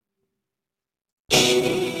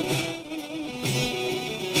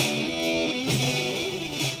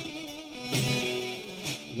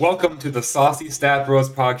Welcome to the Saucy Stat Bros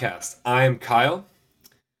podcast. I'm Kyle.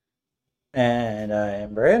 And I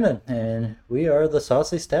am Brandon, and we are the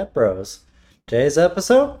Saucy Stat Bros. Today's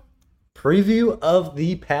episode, preview of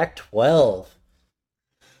the Pac-12.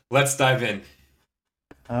 Let's dive in.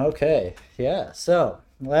 Okay, yeah, so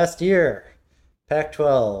last year,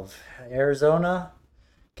 Pac-12, Arizona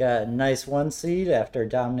got a nice one seed after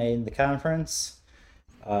dominating the conference.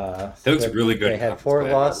 That looks really good They in had conference four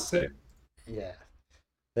play, I would losses. say. Yeah,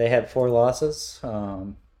 they had four losses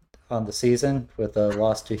on the season with a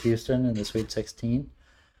loss to Houston in the Sweet 16.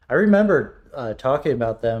 I remember talking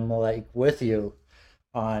about them like with you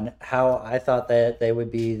on how I thought that they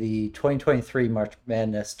would be the 2023 March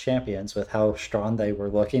Madness champions with how strong they were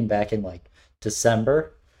looking back in like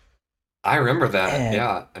December. I remember that. And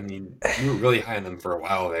Yeah, I mean, you were really high on them for a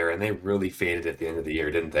while there, and they really faded at the end of the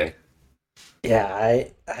year, didn't they? yeah,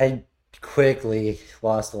 I quickly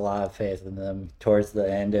lost a lot of faith in them towards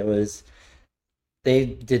the end. It was they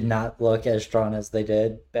did not look as strong as they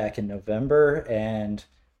did back in November, and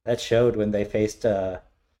that showed when they faced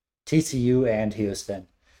TCU and Houston.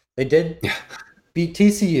 They did Yeah. beat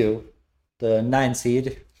TCU, the 9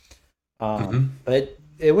 seed, hmm but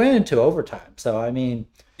it went into overtime. So I mean,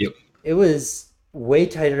 Yep. it was way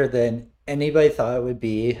tighter than anybody thought it would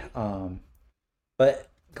be. But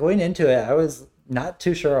going into it, I was not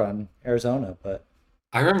too sure on Arizona, but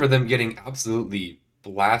I remember them getting absolutely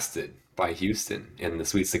blasted by Houston in the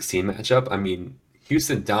Sweet 16 matchup. I mean,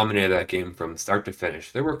 Houston dominated that game from start to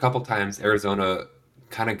finish. There were a couple times Arizona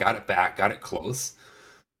kind of got it back, got it close,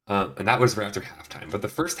 and that was right after halftime. But the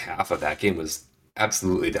first half of that game was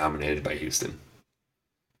absolutely dominated by Houston.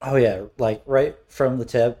 oh yeah, like right from the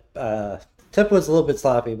tip. Tip was a little bit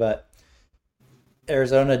sloppy, but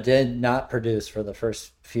Arizona did not produce for the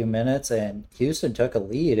first few minutes, and Houston took a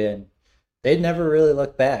lead, and they never really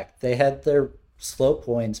looked back. They had their slow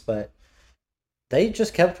points, but they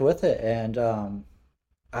just kept with it, and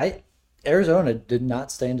I Arizona did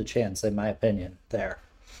not stand a chance, in my opinion. There,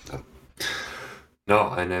 No,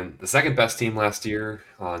 and then the second best team last year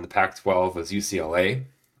on the Pac-12 was UCLA.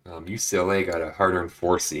 UCLA got a hard-earned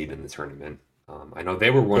four seed in the tournament. I know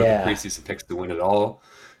they were one of the yeah. preseason picks to win it all.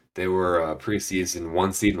 They were a preseason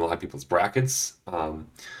one seed in a lot of people's brackets.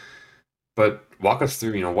 But walk us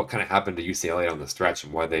through, what kind of happened to UCLA on the stretch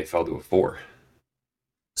and why they fell to a four.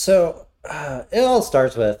 So it all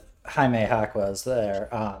starts with Jaime Jaquez. There,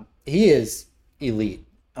 he is elite.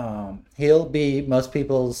 He'll be most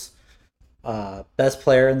people's best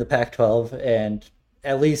player in the Pac-12 and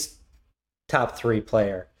at least top three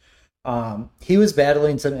player. He was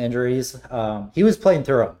battling some injuries. He was playing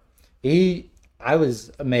through them. I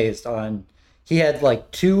was amazed on. He had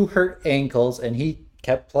like two hurt ankles, and he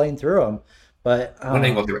kept playing through them. But One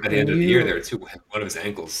angle at the when end of the year you, there too, one of his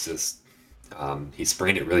ankles just he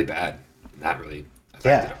sprained it really bad. And that really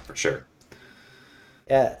affected yeah, him for sure.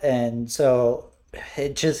 yeah, and so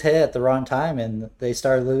it just hit at the wrong time, and they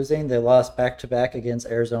started losing. They lost back to back against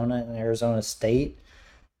Arizona and Arizona State,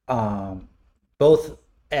 um, both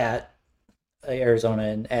at Arizona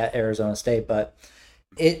and at Arizona State. But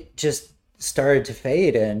it just started to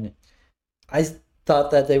fade, and I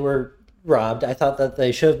thought that they were robbed. I thought that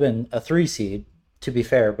they should have been a 3 seed, to be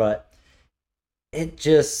fair, but it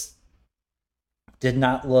just did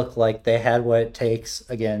not look like they had what it takes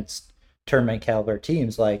against tournament caliber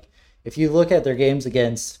teams. Like if you look at their games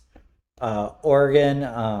against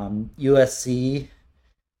Oregon, USC,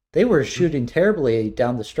 they were Mhm. shooting terribly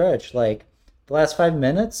down the stretch. Like the last 5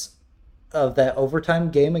 minutes of that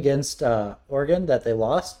overtime game against Oregon that they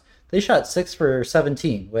lost, they shot 6 for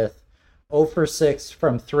 17 with 0 for 6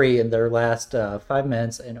 from three in their last 5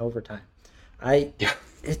 minutes in overtime. I, Yeah.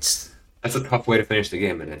 it's That's a tough way to finish the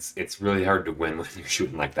game, and it's really hard to win when you're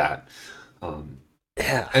shooting like that. Um,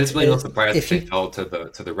 yeah, and it's really no surprise that if they you fell to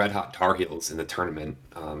the Red Hot Tar Heels in the tournament.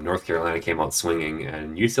 North Carolina came out swinging,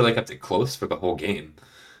 and UCLA kept it close for the whole game.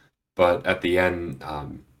 But at the end,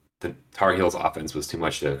 the Tar Heels offense was too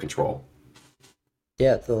much to control.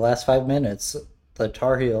 yeah, the last 5 minutes, the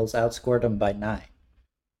Tar Heels outscored them by 9.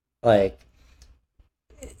 Like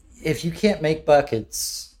if you can't make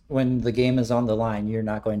buckets when the game is on the line, you're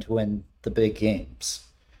not going to win the big games.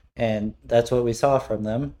 And that's what we saw from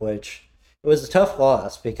them, which it was a tough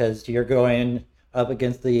loss because you're going up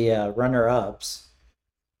against the runner ups.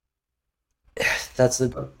 That's a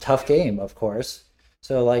But, tough yeah. game, of course.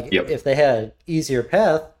 So, like, Yep. if they had an easier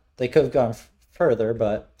path, they could have gone further,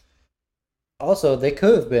 but also they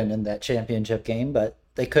could have been in that championship game, but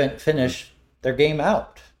they couldn't finish their game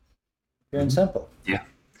out. Pure and hmm simple. Yeah.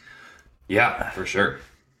 Yeah, for sure.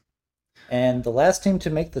 And the last team to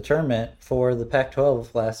make the tournament for the Pac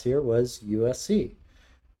 12 last year was USC.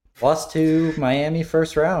 Lost to Miami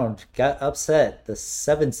first round. Got upset. The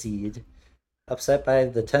 7 seed. Upset by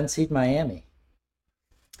the 10 seed Miami.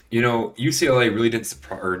 UCLA really didn't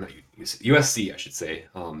surprise, or not USC, I should say,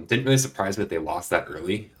 didn't really surprise me that they lost that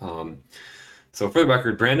early. So for the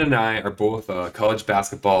record, Brandon and I are both college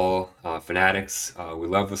basketball fanatics. We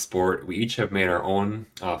love the sport. We each have made our own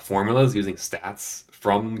formulas using stats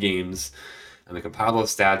from games, and we compile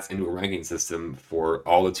those stats into a ranking system for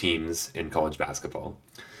all the teams in college basketball.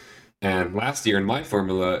 And last year in my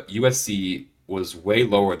formula, USC was way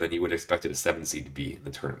lower than you would expect a 7 seed to be in the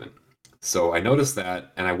tournament. So I noticed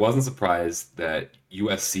that, and I wasn't surprised that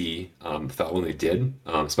USC fell when they did,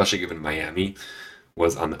 especially given Miami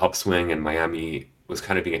was on the upswing and Miami was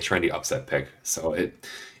kind of being a trendy upset pick. So it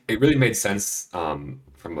really made sense from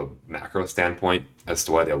a macro standpoint as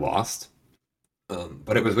to why they lost.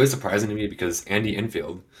 But it was really surprising to me because Andy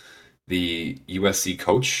Enfield, the USC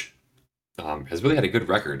coach, has really had a good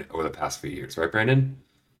record over the past few years, right, Brandon?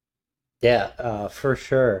 Yeah, for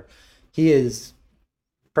sure. He is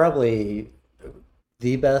probably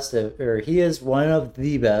the best, or he is one of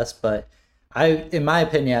the best, but in my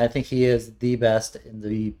opinion, I think he is the best in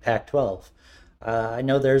the Pac-12. I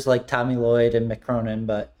know there's like Tommy Lloyd and McCronin,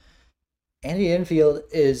 but Andy Enfield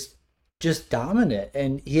is just dominant,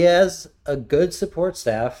 and he has a good support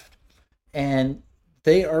staff, and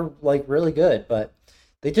they are like really good, but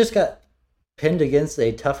they just got pinned against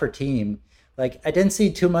a tougher team. Like I didn't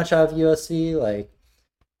see too much out of USC. Like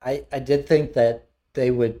I did think that they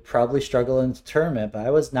would probably struggle in the tournament, but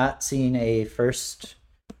I was not seeing a first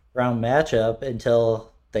round matchup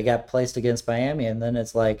until they got placed against Miami, and then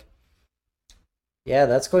it's like, yeah,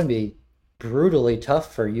 that's going to be brutally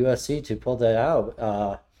tough for USC to pull that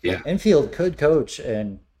out. Yeah, Enfield could coach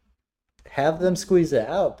and have them squeeze it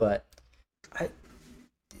out, but I,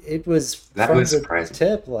 it was that from was the surprising.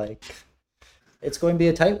 tip like it's going to be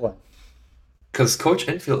a tight one. Because Coach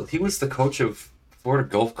Enfield, he was the coach of Florida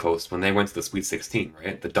Gulf Coast when they went to the Sweet 16,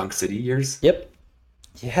 right? The Dunk City years. Yep.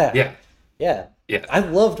 Yeah. Yeah, Yeah. yeah, I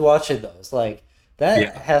loved watching those. Like that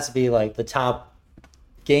yeah, has to be like the top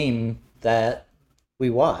game that we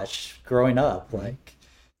watched growing up. Like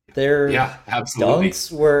their yeah, absolutely.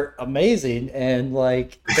 dunks were amazing and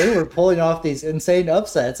like they were pulling off these insane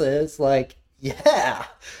upsets and it's like, yeah.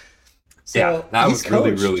 Yeah, So that was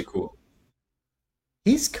really, really cool.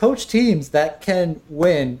 he's coached teams that can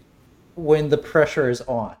win when the pressure is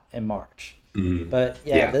on in March. Mhm. But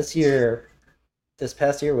yeah, Yeah, this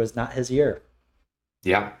past year was not his year.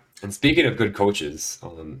 yeah. And speaking of good coaches,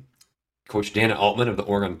 Coach Dana Altman of the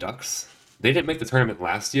Oregon Ducks, they didn't make the tournament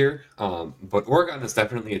last year, but Oregon is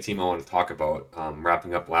definitely a team I want to talk about,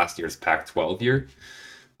 wrapping up last year's Pac-12 year,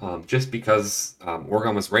 just because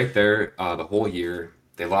Oregon was right there the whole year.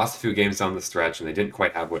 They lost a few games down the stretch, and they didn't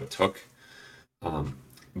quite have what it took. Um,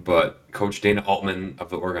 but Coach Dana Altman of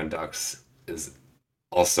the Oregon Ducks is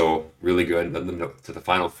also really good. Led them to the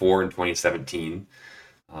Final Four in 2017.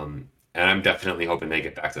 And I'm definitely hoping they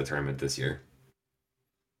get back to the tournament this year.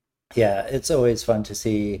 Yeah, it's always fun to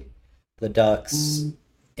see the Ducks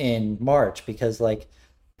in March because like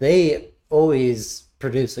they always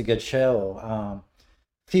produce a good show. A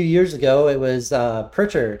few years ago, it was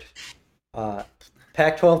Pritchard, uh,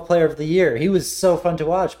 Pac-12 Player of the Year. He was so fun to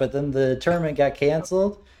watch, but then the tournament got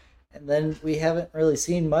canceled, and then we haven't really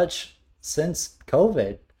seen much since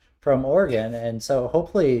COVID from Oregon, and so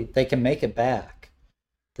hopefully they can make it back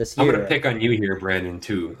this I'm gonna year. pick on you here, Brandon,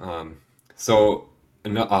 too.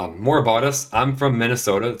 More about us. I'm from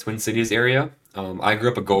Minnesota, the Twin Cities area. I grew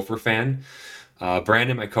up a Gopher fan.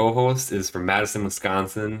 Brandon, my co-host, is from Madison,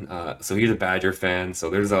 Wisconsin, so he's a Badger fan. So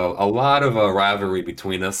there's a lot of rivalry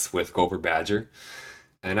between us with Gopher Badger.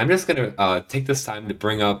 And I'm just gonna take this time to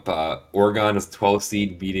bring up Oregon as a 12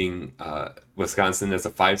 seed beating Wisconsin as a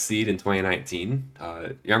 5 seed in 2019.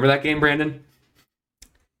 You remember that game, Brandon?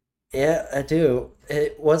 Yeah, I do.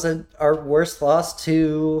 It wasn't our worst loss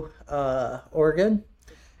to Oregon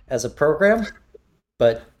as a program,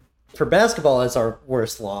 but for basketball, it's our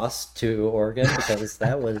worst loss to Oregon because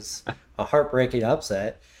that was a heartbreaking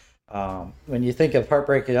upset. When you think of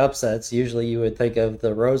heartbreaking upsets, usually you would think of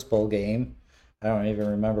the Rose Bowl game. I don't even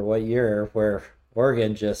remember what year where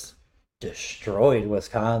Oregon just destroyed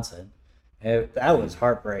Wisconsin. That was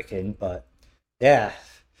heartbreaking, but yeah,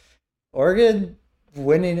 Oregon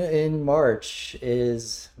winning in March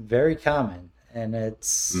is very common, and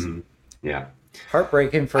it's Mhm. Yeah,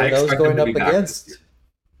 heartbreaking I for those expect them going to be up back this year. against.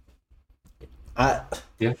 I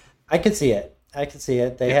Yeah, I could see it. I could see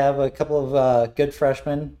it. They yeah. have a couple of good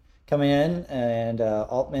freshmen coming in, and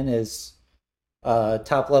Altman is a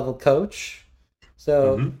top level coach,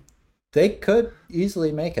 so Hmm. they could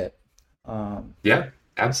easily make it. Um, Yeah.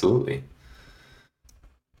 Absolutely.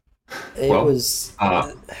 It Well, was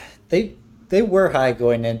uh, they they were high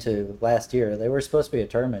going into last year. They were supposed to be a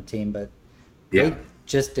tournament team, but yeah. they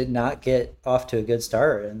just did not get off to a good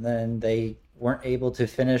start, and then they weren't able to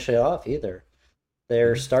finish it off either.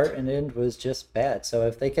 Their Mhm. start and end was just bad. So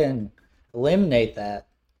if they can eliminate that,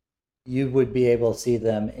 you would be able to see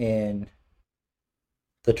them in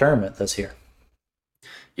the tournament this year.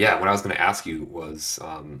 Yeah, what I was going to ask you was,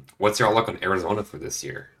 what's your outlook on Arizona for this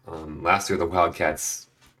year? Last year, the Wildcats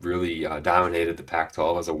really dominated the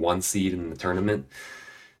Pac-12 as a one seed in the tournament.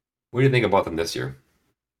 What do you think about them this year?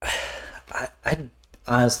 I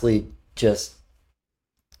honestly just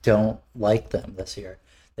don't like them this year.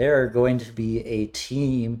 They are going to be a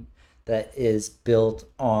team that is built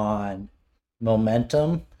on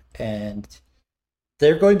momentum, and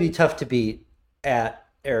they're going to be tough to beat at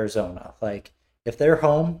Arizona. Like, if they're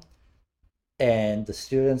home and the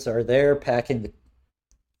students are there packing the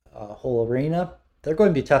whole arena, they're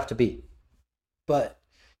going to be tough to beat. But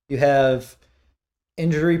you have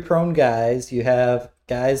injury prone guys, you have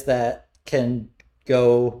guys that can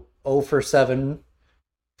go 0 for 7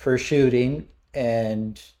 for shooting,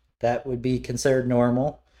 and that would be considered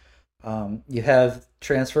normal. You have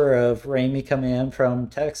transfer of Ramey coming in from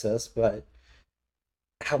Texas, but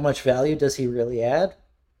how much value does he really add?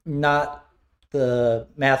 Not the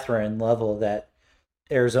Matherin level that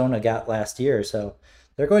Arizona got last year. So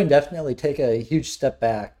they're going to definitely take a huge step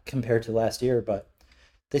back compared to last year, but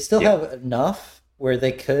they still Yeah, have enough where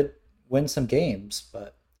they could win some games.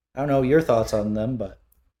 But I don't know your thoughts on them, but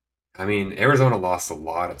I mean, Arizona lost a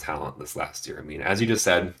lot of talent this last year. I mean, as you just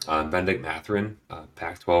said, Benedict Mathurin,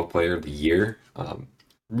 Pac-12 Player of the Year,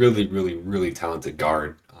 really, really, really talented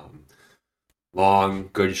guard. Long,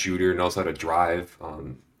 good shooter, knows how to drive.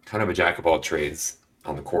 Kind of a jack of all trades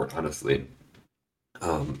on the court, honestly.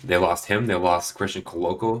 They lost him. They lost Christian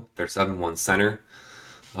Coloco, their 7-1 center.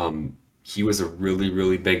 He was a really,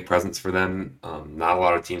 really big presence for them. Not a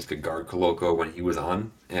lot of teams could guard Coloco when he was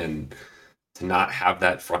on, and to not have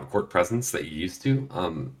that front court presence that you used to,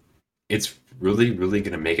 it's really, really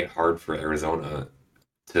going to make it hard for Arizona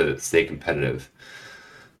to stay competitive.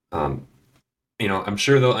 Um, I'm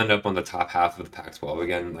sure they'll end up on the top half of the Pac-12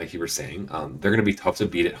 again, like you were saying. They're going to be tough to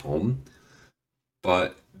beat at home,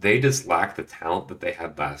 but they just lack the talent that they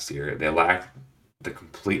had last year. They lack the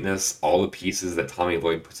completeness, all the pieces that Tommy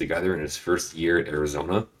Lloyd put together in his first year at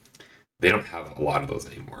Arizona. They don't have a lot of those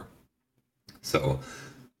anymore. So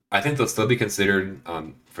I think they'll still be considered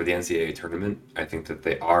for the NCAA tournament. I think that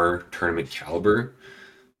they are tournament caliber,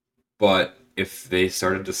 but if they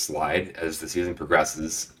started to slide as the season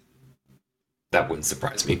progresses, that wouldn't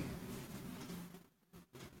surprise me.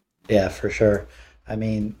 yeah, for sure. I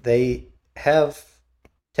mean, they have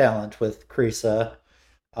talent with Krisa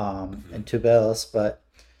Mhm. and Tubelis, but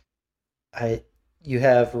I you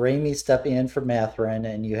have Ramey stepping in for Matherin,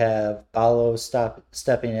 and you have Balo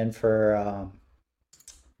stepping in for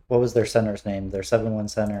what was their center's name? Their 7-1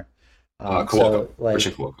 center. Koloko, So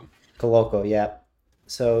Christian like Koloko. Coloco, yeah.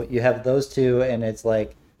 So you have those two, and it's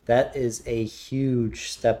like that is a huge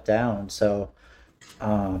step down. So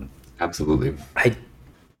um, Absolutely. I,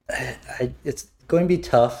 it's going to be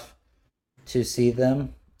tough to see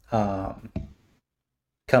them um,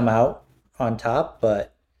 come out on top,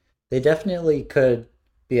 but they definitely could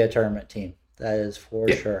be a tournament team. That is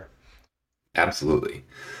for Yeah, sure. absolutely.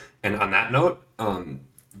 And on that note,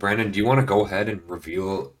 Brandon, do you want to go ahead and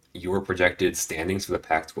reveal your projected standings for the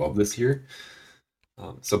Pac-12 this year?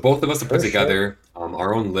 So both of us have put For sure. together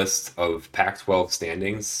our own list of Pac-12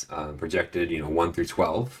 standings, projected, 1 through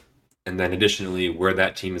 12, and then additionally where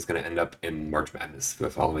that team is going to end up in March Madness for the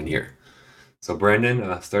following year. So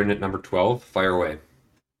Brandon, starting at number 12, fire away.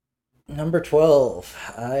 Number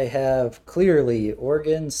 12, I have clearly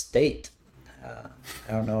Oregon State.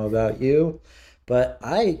 I don't know about you, but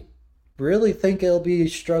I really think it'll be a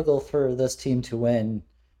struggle for this team to win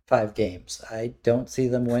 5 games. I don't see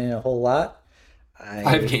them winning a whole lot.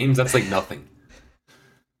 Five I, games, that's like nothing.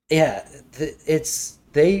 yeah, it's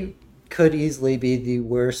they could easily be the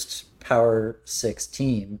worst Power Six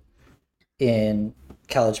team in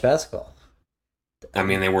college basketball. I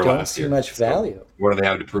mean, I they were don't last see year. much So value. what do they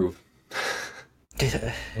have to prove?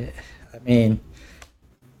 I mean,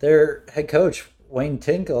 their head coach Wayne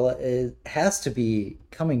Tinkle has to be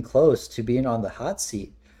coming close to being on the hot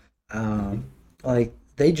seat. Mhm. Like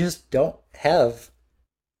they just don't have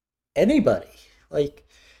anybody. Like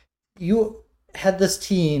you had this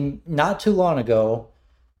team not too long ago,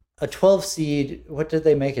 a 12 seed. What did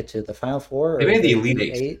they make it to? The Final Four They or made the the Elite Elite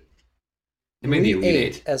Eight. Eight? They made the Elite Elite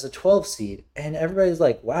Eight Eight. as a 12 seed, and everybody's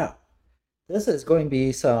like, "Wow, this is going to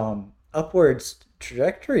be some upwards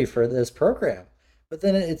trajectory for this program. But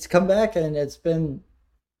then it's come back and it's been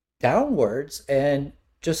downwards and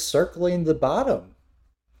just circling the bottom.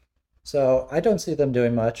 So I don't see them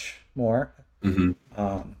doing much more. Hmm.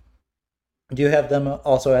 Um, do you have them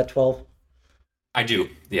also at 12? I do.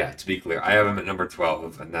 Yeah, to be clear, I have them at number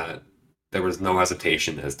 12, and that there was no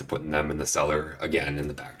hesitation as to putting them in the cellar again in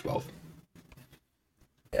the Pac-12.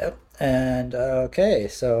 Yep. And okay,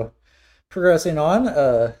 so progressing on,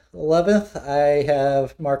 11th, I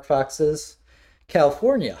have Mark Fox's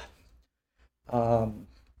California. Um,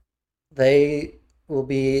 they will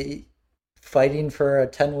be fighting for a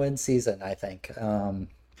 10-win season, I think.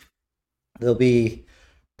 They'll be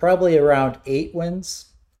probably around 8 wins,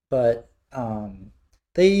 but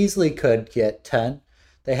they easily could get 10.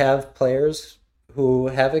 They have players who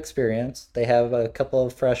have experience. They have a couple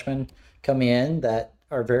of freshmen coming in that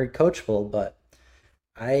are very coachable, but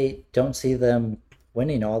I don't see them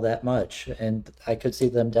winning all that much, and I could see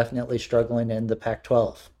them definitely struggling in the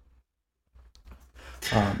Pac-12.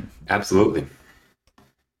 Um, Absolutely.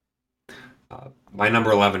 My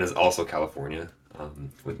number 11 is also California,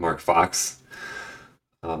 with Mark Fox.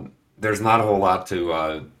 There's not a whole lot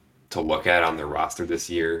to look at on their roster this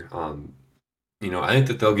year. I think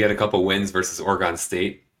that they'll get a couple wins versus Oregon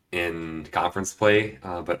State in conference play,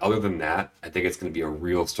 but other than that, I think it's going to be a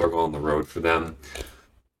real struggle on the road for them.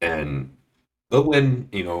 And they'll win.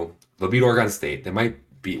 They'll beat Oregon State. They might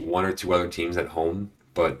beat one or two other teams at home,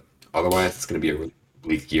 but otherwise, it's going to be a really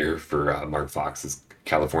bleak year for Mark Fox's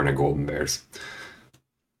California Golden Bears.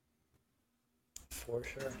 for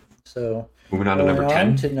sure. So Moving on to going number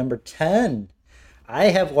on 10. to number 10, I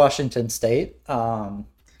have Washington State.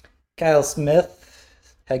 Kyle Smith,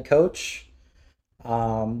 head coach.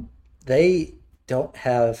 Um, they don't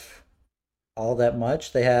have all that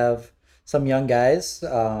much. They have some young guys.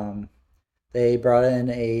 They brought in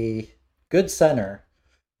a good center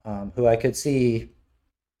who I could see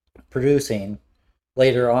producing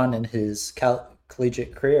later on in his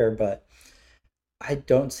collegiate career, but I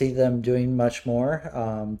don't see them doing much more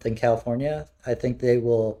than California. I think they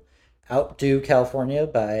will outdo California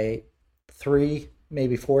by 3,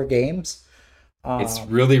 maybe 4 games. It's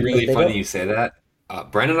really, But really they funny don't. you say that.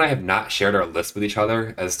 Brandon and I have not shared our list with each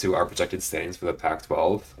other as to our projected standings for the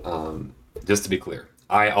Pac-12. Just to be clear,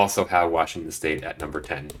 I also have Washington State at number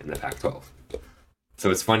 10 in the Pac-12. So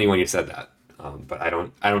it's funny when you said that, but I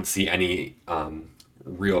don't see any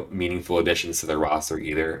real meaningful additions to their roster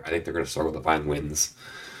either. I think they're going to struggle to find wins.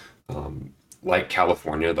 Um, like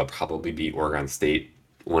California, they'll probably beat Oregon State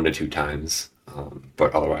one to two times,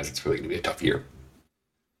 but otherwise, it's really going to be a tough year.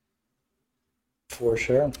 For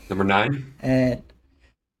sure. Number 9. And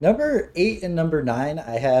number 8 and number 9,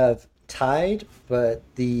 I have tied, but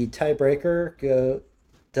the tiebreaker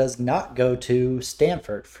does not go to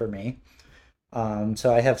Stanford for me.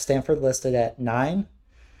 So I have Stanford listed at 9.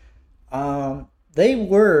 They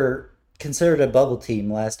were considered a bubble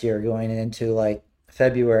team last year going into like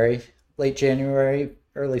February, late January,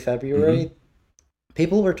 early Hmm. February.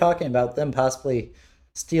 People were talking about them possibly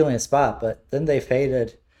stealing a spot, but then they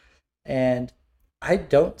faded. And I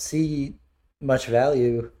don't see much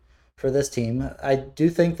value for this team. I do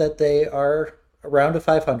think that they are around a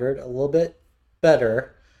 500, a little bit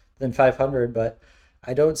better than 500, but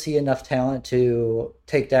I don't see enough talent to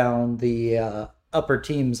take down the upper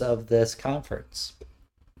teams of this conference.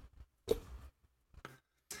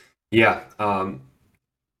 Yeah,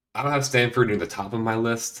 I don't have Stanford near the top of my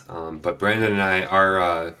list, but Brandon and I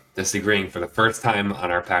are disagreeing for the first time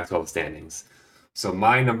on our Pac-12 standings. So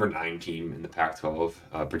my number 9 team in the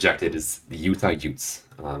Pac-12 projected is the Utah Utes,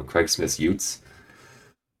 Craig Smith's Utes.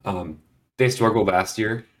 Um, they struggled last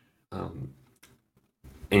year. Um,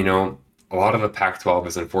 and, a lot of the Pac-12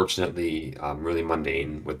 is unfortunately really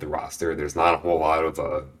mundane with the roster. There's not a whole lot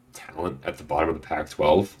of talent at the bottom of the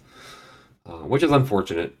Pac-12, which is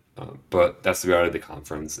unfortunate. But that's the reality of the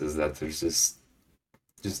conference is that there's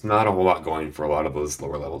just not a whole lot going for a lot of those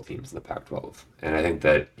lower level teams in the Pac-12. And I think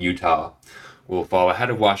that Utah will fall ahead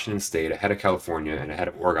of Washington State, ahead of California, and ahead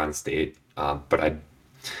of Oregon State. But I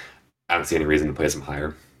don't see any reason to place them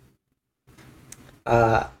higher.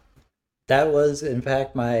 Uh, that was, in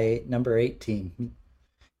fact, my number 8 team.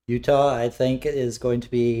 Utah, I think, is going to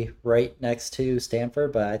be right next to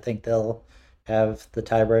Stanford, but I think they'll have the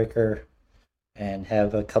tiebreaker and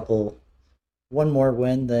have one more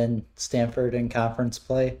win than Stanford in conference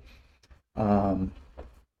play. Um,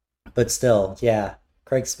 but still, yeah,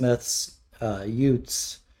 Craig Smith's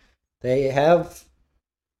Utes, they have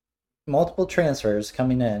multiple transfers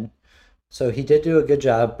coming in. So he did do a good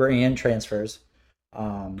job bringing in transfers.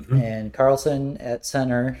 Mhm. And Carlson at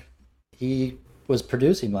center, he was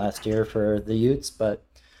producing last year for the Utes, but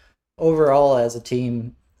overall as a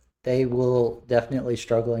team, they will definitely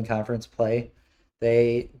struggle in conference play.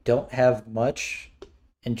 They don't have much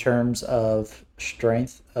in terms of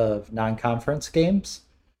strength of non-conference games,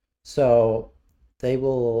 so they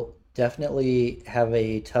will definitely have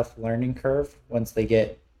a tough learning curve once they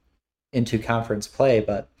get into conference play.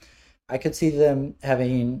 But I could see them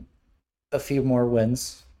having a few more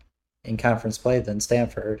wins in conference play than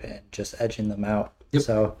Stanford and just edging them out. Yep.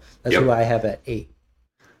 So that's who Yep. I have at 8.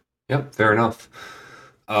 Yep. Fair enough.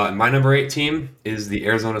 My number 8 team is the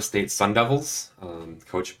Arizona State Sun Devils,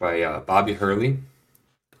 coached by Bobby Hurley.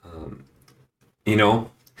 Um, you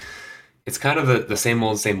know, it's kind of the same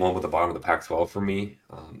old with the bottom of the Pac-12 for me.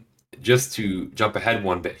 Just to jump ahead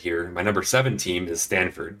one bit here, my number 7 team is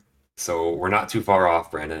Stanford. So we're not too far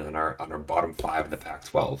off, Brandon, on our bottom 5 of the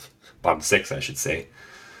Pac-12, bottom 6, I should say.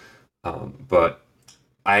 But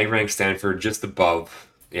I rank Stanford just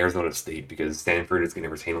above Arizona State because Stanford is going to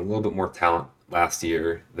retain a little bit more talent last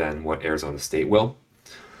year than what Arizona State will.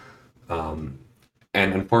 Um,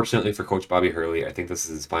 and unfortunately for Coach Bobby Hurley, I think this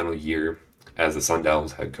is his final year as the Sun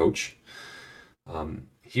Devils head coach.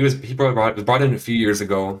 Was brought in a few years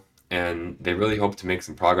ago, and they really hoped to make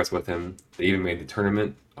some progress with him. They even made the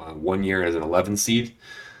tournament one year as an 11 seed,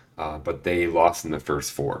 but they lost in the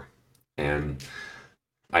first four. And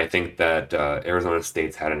I think that Arizona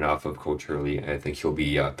State's had enough of Coach Hurley. I think he'll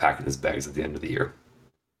be packing his bags at the end of the year.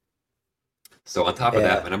 So on top of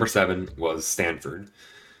that, Yeah, my number 7 was Stanford,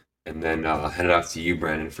 and then hand it off to you,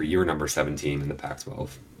 Brandon, for your number 17 in the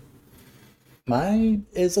Pac-12. mine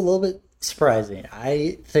is a little bit surprising.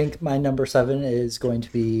 I think my number 7 is going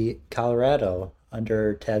to be Colorado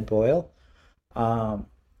under Tad Boyle.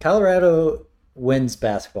 Colorado wins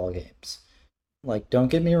basketball games. Like, don't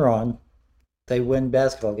get me wrong, they win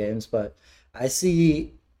basketball games, but I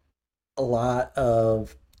see a lot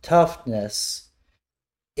of toughness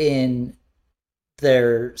in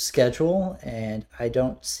their schedule, and I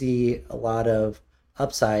don't see a lot of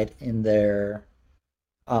upside in their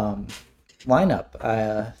um, lineup.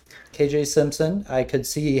 KJ Simpson, I could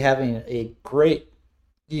see having a great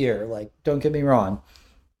year. Like, don't get me wrong,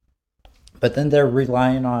 but then they're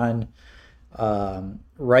relying on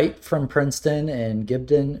Wright from Princeton and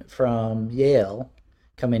Gibden from Yale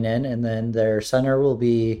coming in, and then their center will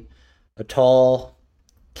be a tall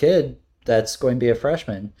kid that's going to be a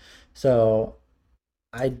freshman. So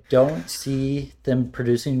I don't see them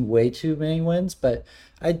producing way too many wins, but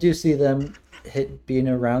I do see them being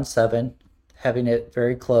around 7, having it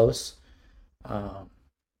very close. Um,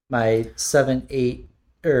 my 7-8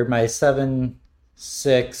 or my 7-6-5,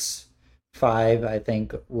 I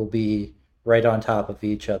think will be right on top of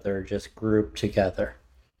each other, just grouped together.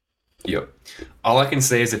 Yep. All I can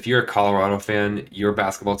say is if you're a Colorado fan, your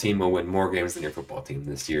basketball team will win more games than your football team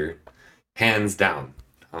this year, hands down.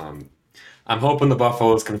 Um, I'm hoping the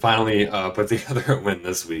Buffaloes can finally put together a win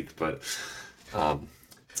this week, but um,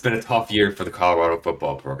 it's been a tough year for the Colorado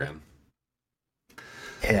football program.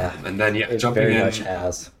 Yeah, And then, yeah, it jumping very much in,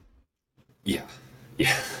 has. yeah,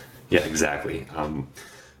 yeah, yeah, exactly.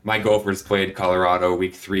 My Gophers played Colorado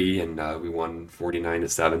week 3, and we won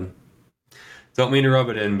 49-7. Don't mean to rub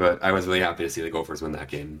it in, but I was really happy to see the Gophers win that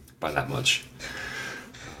game by that much.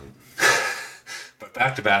 But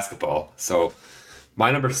back to basketball. So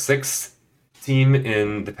my number 6 team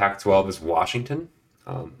in the Pac-12 is Washington.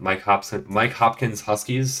 Mike Hopkins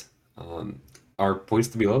Huskies um, are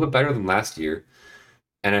poised to be a little bit better than last year,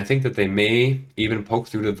 and I think that they may even poke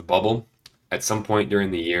through to the bubble at some point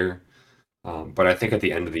during the year. But I think at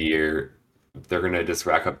the end of the year, they're going to just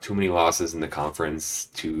rack up too many losses in the conference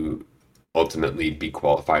to ultimately be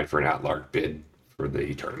qualified for an at-large bid for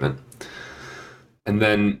the tournament. And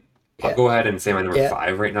then I'll Yeah, go ahead and say my number yeah,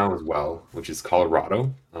 5 right now as well, which is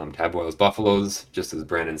Colorado. Tad Boyle's Buffaloes, just as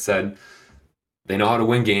Brandon said, they know how to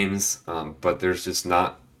win games, but there's just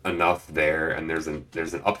not enough there, and there's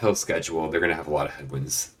an uphill schedule. They're going to have a lot of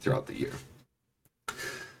headwinds throughout the year.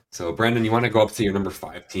 So, Brandon, you want to go up to your number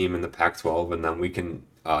 5 team in the Pac-12, and then we can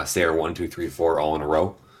say our 1, 2, 3, 4 all in a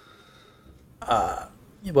row. Uh,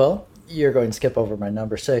 well, you're going to skip over my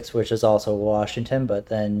number 6, which is also Washington, but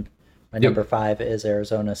then my Yep. number 5 is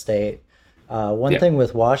Arizona State. One Yeah. thing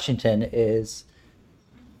with Washington is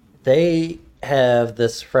they have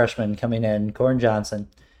this freshman coming in, Corin Johnson,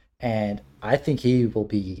 and I think he will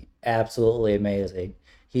be absolutely amazing.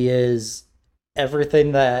 He is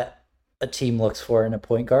everything that a team looks for in a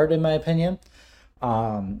point guard, in my opinion.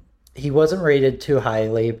 Um, he wasn't rated too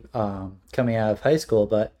highly coming out of high school,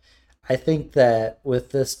 but I think that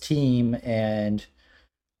with this team and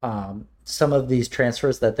some of these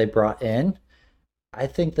transfers that they brought in, I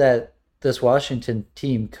think that this Washington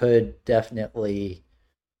team could definitely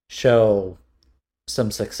show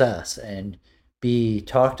some success and be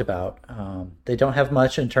talked about. They don't have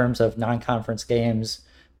much in terms of non-conference games,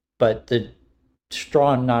 but the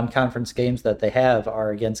strong non-conference games that they have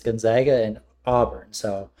are against Gonzaga and Auburn.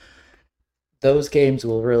 So those games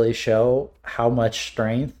will really show how much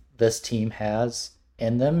strength this team has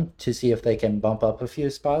in them to see if they can bump up a few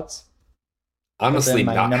spots. But then Honestly,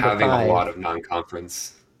 my not number having a lot five, of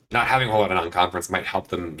non-conference, not having a whole lot of non-conference might help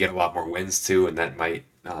them get a lot more wins too, and that might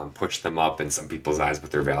push them up in some people's eyes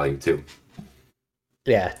with their value too.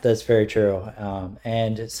 yeah, that's very true.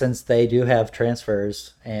 And since they do have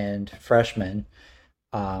transfers and freshmen,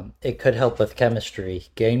 it could help with chemistry,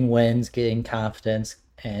 gain wins, gain confidence,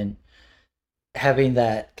 and having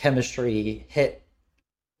that chemistry hit,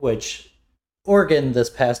 which Oregon this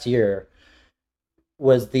past year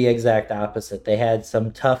was the exact opposite. They had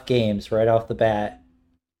some tough games right off the bat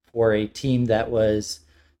for a team that was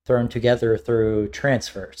thrown together through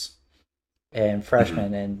transfers and Mhm.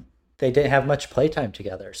 freshmen, and they didn't have much playtime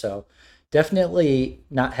together. So definitely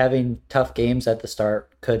not having tough games at the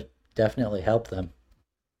start could definitely help them.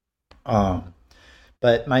 Um,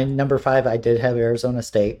 but my number five, I did have Arizona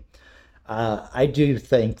State. I do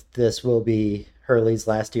think this will be Hurley's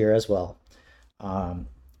last year as well.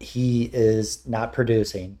 He is not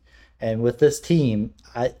producing, and with this team,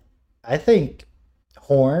 I think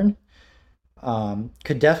Horn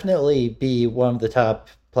could definitely be one of the top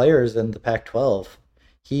players in the Pac-12.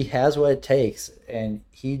 He has what it takes, and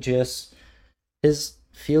he just his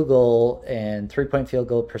field goal and 3-point field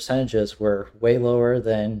goal percentages were way lower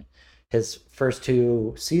than his first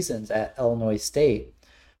two seasons at Illinois State.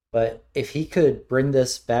 But if he could bring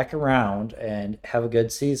this back around and have a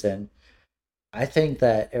good season, I think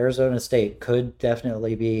that Arizona State could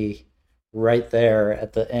definitely be right there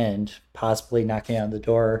at the end, possibly knocking on the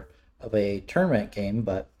door of a tournament game,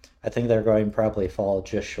 but I think they're going to probably fall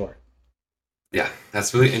just short. Yeah,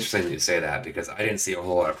 that's really interesting that you say that because I didn't see a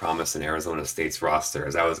whole lot of promise in Arizona State's roster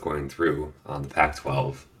as I was going through on the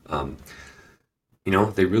Pac-12.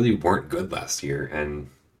 They really weren't good last year, and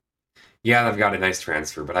yeah, they've got a nice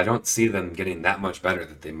transfer, but I don't see them getting that much better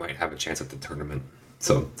that they might have a chance at the tournament.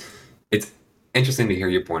 So it's interesting to hear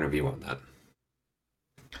your point of view on that.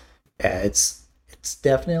 Yeah, it's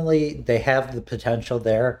definitely they have the potential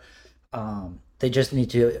there. They just need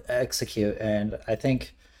to execute, and I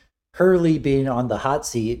think Hurley being on the hot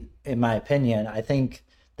seat, in my opinion, I think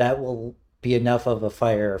that will be enough of a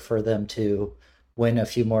fire for them to win a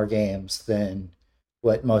few more games than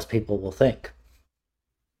what most people will think.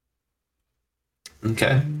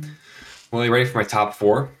 Okay. Well, you ready for my top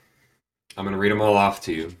four? I'm going to read them all off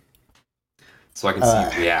to you so I can see you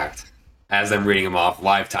Uh, react as I'm reading them off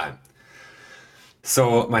live time.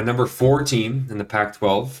 So my number four team in the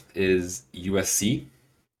Pac-12 is USC.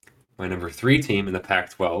 My number three team in the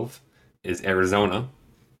Pac-12 is Arizona.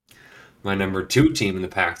 My number two team in the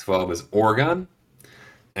Pac-12 is Oregon.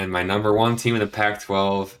 And my number one team in the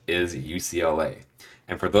Pac-12 is UCLA.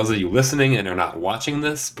 And for those of you listening and are not watching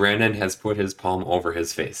this, Brandon has put his palm over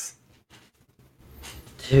his face.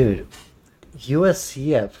 dude,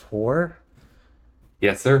 USC at four,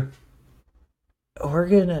 Yes, sir.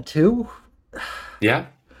 Oregon at two. Yeah,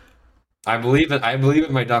 I believe it. I believe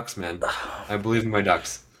in my Ducks, man. I believe in my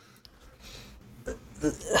Ducks.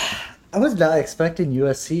 I was not expecting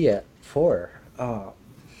USC at four.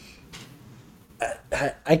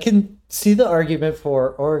 I can see the argument for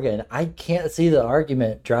Oregon. I can't see the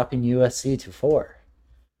argument dropping USC to four.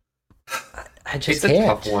 I just It's a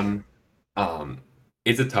tough can't. one. Um,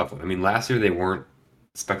 it's a tough one. I mean, last year they weren't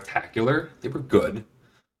spectacular. They were good,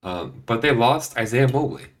 but they lost Isaiah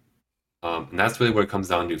Mobley. And that's really what it comes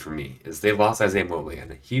down to for me is they lost Isaiah Mobley,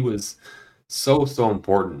 and he was so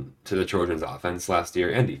important to the Trojans' offense last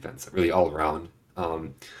year and defense, really all around.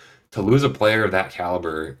 To lose a player of that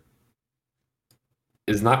caliber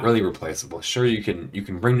is not really replaceable. Sure, you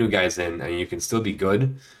can bring new guys in and you can still be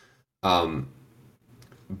good, um,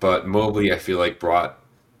 but Mobley I feel like brought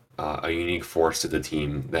a unique force to the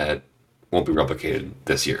team that won't be replicated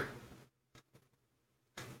this year.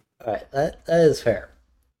 All right, that is fair.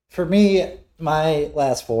 For me, my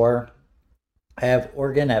last four, I have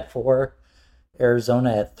Oregon at four,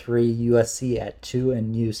 Arizona at three, USC at two,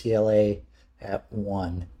 and UCLA at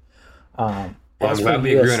one. Well, As I'm for glad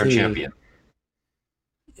we agree on our USC, champion.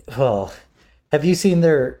 well, have you seen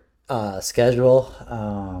their schedule?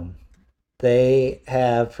 They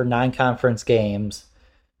have for non-conference games,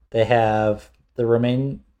 they have the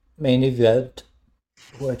remain main event,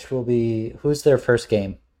 which will be who's their first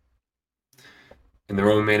game? In the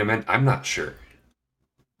Roman main event, I'm not sure.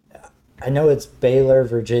 I know it's Baylor,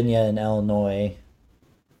 Virginia, and Illinois.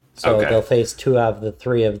 So they'll Okay. face two out of the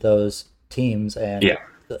three of those teams, and Yeah.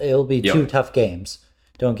 it'll be two Yep. tough games.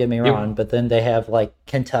 Don't get me Yep. wrong, but then they have like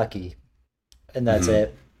Kentucky, and that's Hmm. it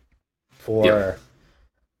Yep. for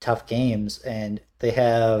tough games. And they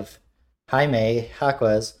have Jaime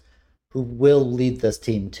Jaquez, who will lead this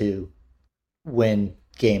team to win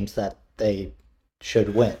games that they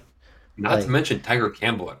should win. Not to Like, mention Tiger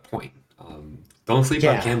Campbell at point. Don't sleep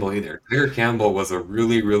on yeah, Campbell either. Tiger Campbell was a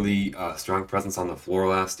really, really strong presence on the floor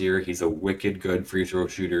last year. He's a wicked good free throw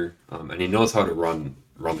shooter, and he knows how to run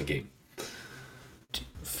the game.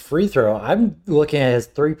 free throw. I'm looking at his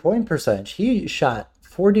 3 point percentage. He shot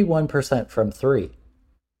 41% from three.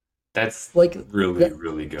 That's Like really, that,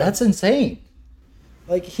 really good. that's insane.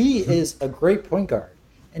 Like he Mhm. is a great point guard.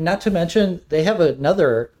 And not to mention they have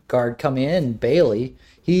another guard coming in, Bailey.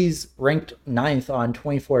 He's ranked ninth on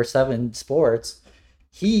 24/7 Sports.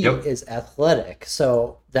 He Yep. is athletic.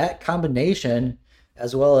 So that combination,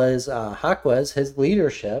 as well as Jaquez, his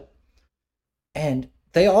leadership, and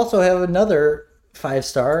they also have another 5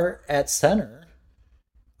 star at center.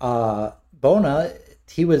 Bona,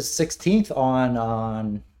 he was 16th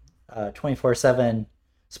on 24/7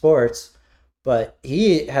 Sports, but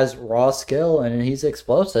he has raw skill and he's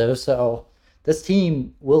explosive. So this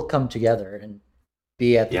team will come together and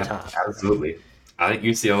be at the Yeah, top. absolutely. I think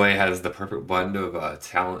UCLA has the perfect blend of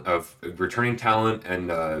talent, of returning talent, and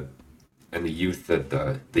the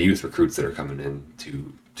youth recruits that are coming in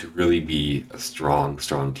to really be a strong,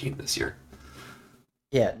 strong team this year.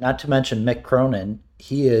 Yeah, not to mention Mick Cronin.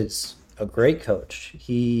 He is a great coach.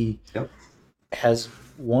 He Yep. has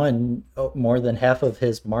won more than half of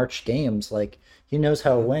his March games. Like he knows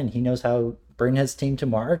how to Mhm. win. He knows how to bring his team to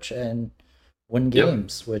March and win Yep.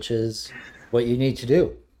 games, which is what you need to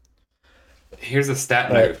do. Here's a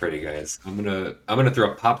stat nugget But for you guys. I'm gonna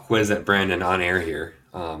throw a pop quiz at Brandon on air here.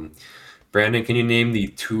 Brandon, can you name the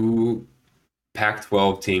two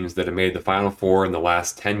Pac-12 teams that have made the Final Four in the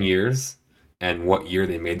last 10 years, and what year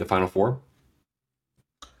they made the Final Four?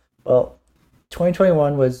 well,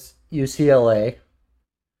 2021 was UCLA.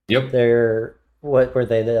 Yep. They're what were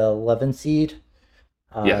they, the 11 seed?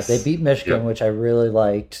 They Yes. beat Michigan, Yep. which I really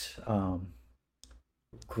liked.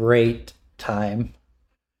 Great time.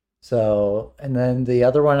 So, and then the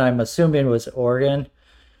other one I'm assuming was Oregon.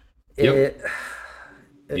 Yep. It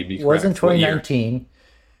You'd it be wasn't correct. What year? 2019.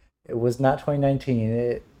 It was not 2019.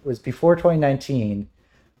 It was before 2019.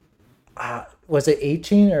 Was it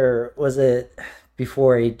 18 or was it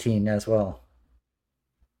before 18 as well?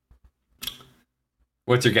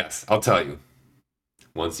 What's your guess? I'll tell you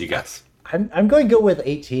once you guess. I'm going to go with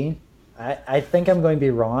 18. I think I'm going to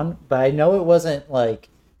be wrong, but I know it wasn't like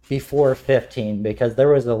before 15 because there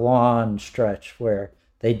was a long stretch where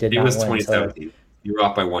they did It not was win. So 2017. You were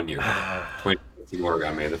off by 1 year. 2017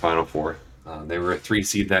 Oregon made the Final Four. They were a three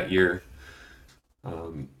seed that year,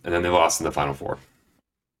 and then they lost in the Final Four.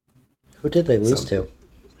 who did they lose So,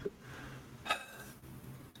 to?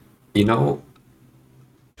 you know,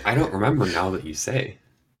 I don't remember now that you say.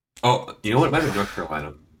 Oh, you know what? It might have been North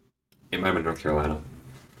Carolina. It might have been North Carolina.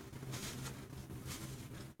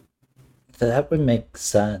 That would make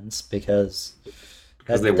sense because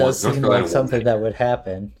Because they that won. does North seem like Carolina won something that that year. would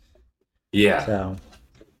happen. Yeah. So,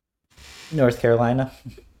 North Carolina.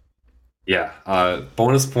 Yeah.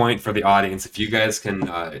 Bonus point for the audience. If you guys can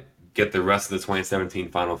get the rest of the 2017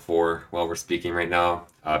 Final Four while we're speaking right now,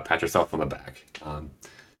 pat yourself on the back.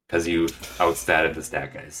 Because you outstatted the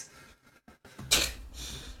stat guys.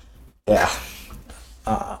 Yeah.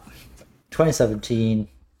 Uh, 2017.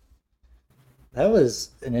 That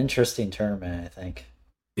was an interesting tournament, I think.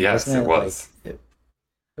 Yes, it Wasn't it like was. it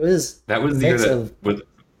was That a was the year mix that of with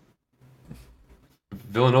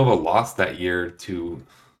Villanova lost that year to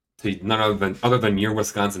none other than your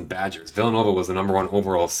Wisconsin Badgers. Villanova was the number one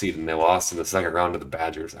overall seed, and they lost in the second round to the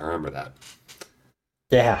Badgers. I remember that.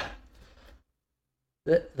 yeah.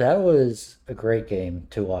 That was a great game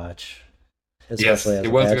to watch, especially Yes, as it a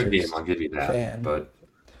was a good game. Badgers I'll give you that. fan. But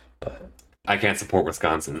But I can't support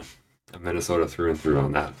Wisconsin. I'm Minnesota through and through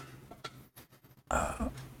on that. uh,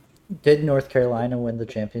 did North Carolina win the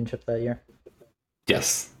championship that year?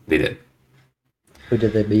 Yes, they did. Who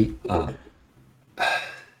did they beat? Uh,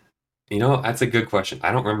 that's a good question.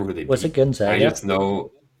 I don't remember who they Was it beat. I Gonzaga? just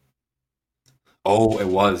know. Oh, it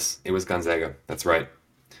was. It was Gonzaga. That's right.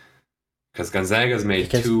 Because Gonzaga's made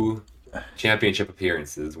Because two championship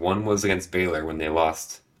appearances. One was against Baylor when they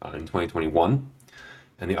lost in 2021,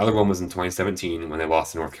 and the other one was in 2017 when they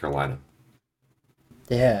lost to North Carolina.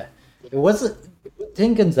 yeah, it wasn't.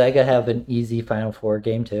 Didn't Gonzaga have an easy Final Four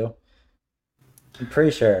game too? I'm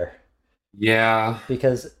pretty sure. Yeah,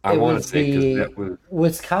 because I it want to was say because the that was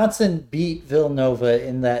Wisconsin beat Villanova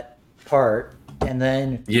in that part, and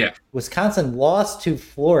then yeah. Wisconsin lost to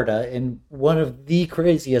Florida in one of the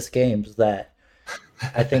craziest games that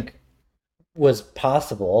I think was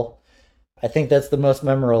possible. I think that's the most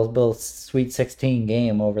memorable Sweet 16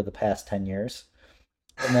 game over the past 10 years.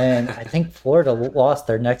 And then I think Florida lost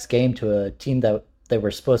their next game to a team that they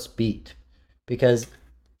were supposed to beat because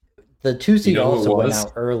the two You seed know who it also went was?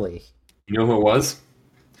 out early. You know who it was?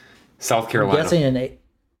 South I'm Carolina. guessing an eight.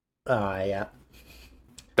 Yeah,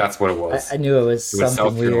 That's what it I was. knew it was It was something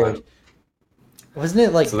South Carolina. weird. Wasn't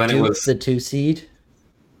it So like then it Duke, was the two seed?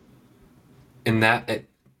 in that.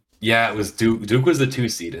 Yeah, it was Duke. Duke was the 2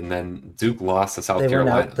 seed, and then Duke lost to South They went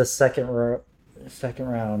out Carolina. the second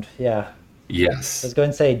round. Yeah, I was Yes.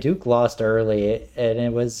 going to say Duke lost early, and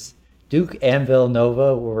it was Duke and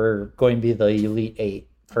Villanova were going to be the Elite Eight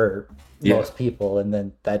for Yeah. most people, and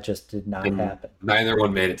then that just did not And happen. neither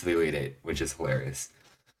one made it to the Elite Eight, which is hilarious.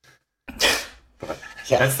 But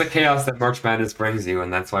Yeah, that's the chaos that March Madness brings you,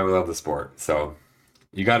 and that's why we love the sport. So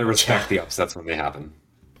you got to yeah, respect the upsets when they happen.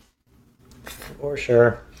 for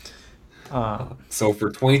sure. Um, So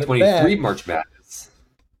for but 2023 back, March Madness,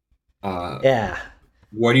 uh, yeah.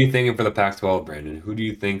 what are you thinking for the Pac-12, Brandon? Who do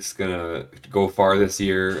you think's gonna go far this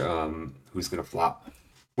year? Who's gonna flop?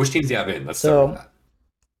 Which teams do you have in? Let's start with So, that.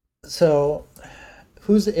 so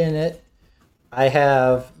who's in it? I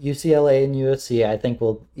have UCLA and USC. I think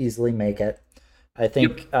will easily make it. I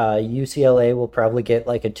Yep. think UCLA will probably get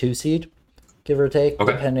like a two seed, give or take,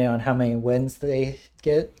 Okay. depending on how many wins they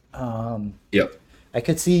get. Yep. I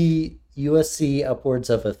could see USC upwards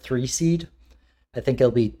of a three seed. I think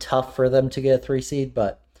it'll be tough for them to get a three seed,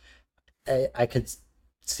 but I could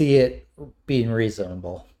see it being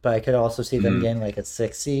reasonable. But I could also see them Mhm. getting like a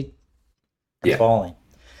six seed and Yeah. falling.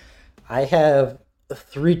 I have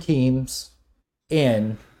three teams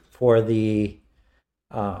in for the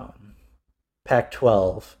um,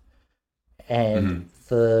 Pac-12, and Mhm.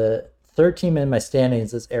 the third team in my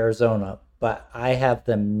standings is Arizona, but I have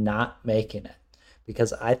them not making it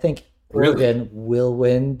because I think Really? Oregon will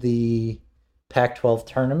win the Pac-12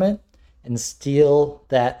 tournament and steal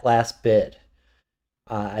that last bid.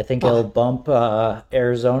 I think it'll Huh. bump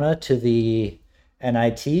Arizona to the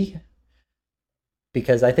NIT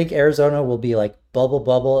because I think Arizona will be like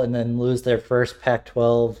bubble and then lose their first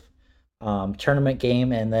Pac-12 tournament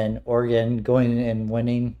game, and then Oregon going and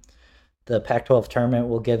winning the Pac-12 tournament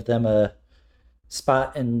will give them a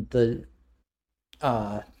spot in the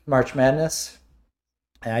March Madness,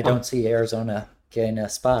 and I Huh. don't see Arizona getting a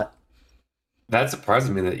spot. That surprises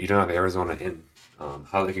me that you don't have Arizona in.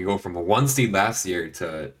 How they could go from a 1 seed last year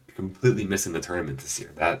to completely missing the tournament this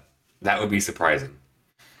year. That would be surprising.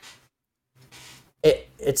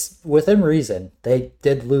 It's within reason. They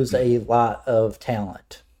did lose Mhm. a lot of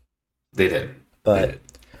talent, They did. They but did.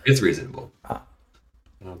 It's reasonable. uh,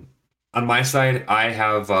 Um, on my side, I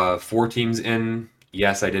have 4 teams in.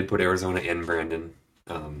 Yes, I did put Arizona in, Brandon.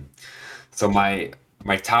 Um, so my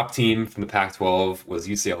top team from the Pac-12 was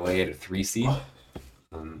UCLA at a 3 seed.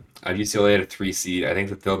 I have UCLA at a 3 seed. I think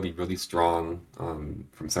that they'll be really strong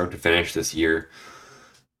from start to finish this year.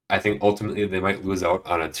 I think ultimately they might lose out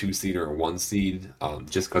on a 2 seed or a 1 seed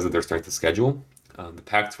just because of their strength of schedule. The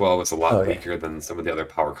Pac-12 is a lot okay, weaker than some of the other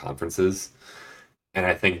power conferences. And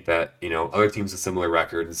I think that, other teams with similar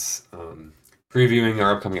records, previewing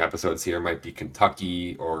our upcoming episodes here might be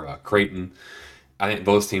Kentucky or Creighton. I think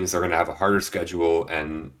those teams are going to have a harder schedule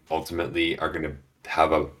and ultimately are going to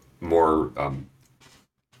have more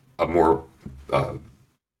a more uh,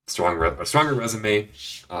 a stronger resume,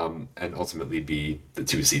 and ultimately be the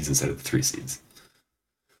 2 seeds instead of the 3 seeds.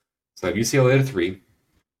 So I have UCLA at a 3.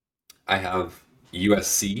 I have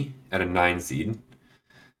USC at a 9 seed.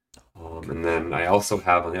 And then I also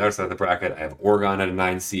have on the other side of the bracket, I have Oregon at a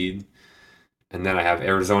 9 seed, and then I have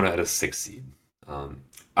Arizona at a 6 seed. Um,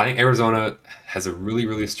 I think Arizona has a really,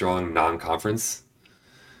 really strong non-conference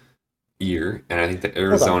year, and I think that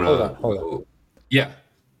Arizona hold on. will, yeah,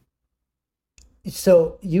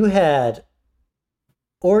 So you had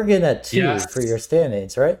Oregon at two for your yes,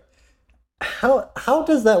 standings, right? How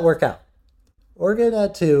does that work out? Oregon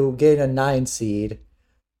at two gain a nine seed,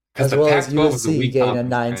 because as the well as Pac-12 was a USC weak gain a conference,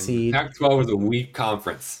 nine and the seed. Pac-12 was a weak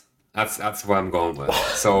conference. That's what I'm going with.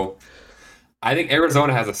 So I think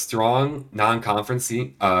Arizona has a strong non-conference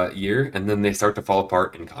year, and then they start to fall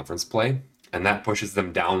apart in conference play, and that pushes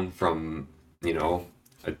them down from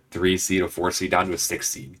a 3 seed, a 4 seed, down to a 6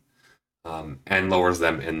 seed, and lowers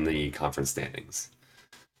them in the conference standings.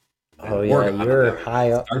 And Oh yeah, Oregon, on the other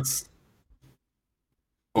hand, starts.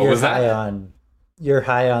 What you're was high that? on you're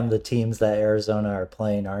high on the teams that Arizona are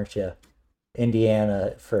playing, aren't you?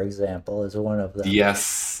 Indiana, for example, is one of them.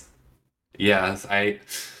 Yes, yes.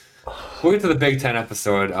 We'll get to the Big Ten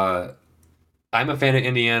episode. I'm a fan of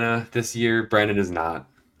Indiana this year. Brandon is not.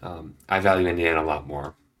 I value Indiana a lot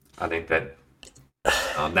more. I think that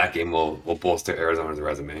that game will bolster Arizona's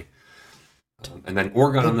resume. And then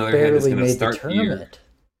Oregon, They on the other hand, is barely going to made the start the year. tournament.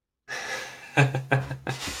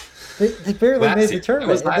 They barely made Last the year. That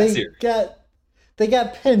was tournament, and last year. they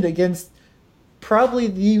got pinned against probably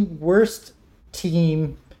the worst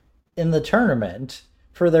team in the tournament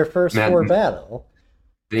for their first four Man, battle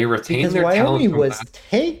they retained because their talent Wyoming from was last.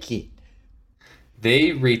 tanking.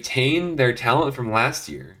 They retained their talent from last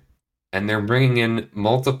year, and they're bringing in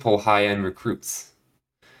multiple high-end recruits.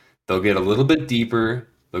 They'll get a little bit deeper.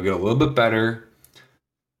 They'll get a little bit better.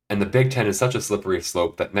 And the Big Ten is such a slippery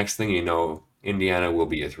slope that next thing you know, Indiana will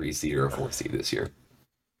be a 3 seed or a 4 seed this year.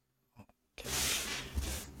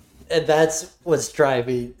 And that's what's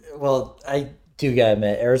driving. Well, I do gotta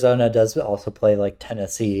admit, Arizona does also play like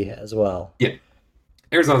Tennessee as well. Yeah,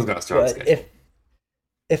 Arizona's got a strong But schedule.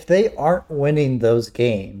 if they aren't winning those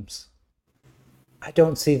games, I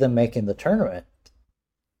don't see them making the tournament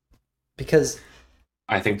because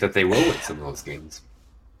I think that they will win some of those games.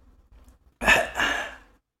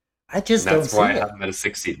 I And just don't that's why I see have it. them at a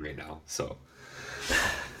 6 seed right now. So,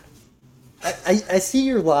 I see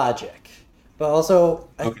your logic, but also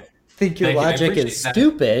I okay. think your Thank you. I logic is appreciate that.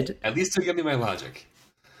 stupid At least to give me my logic.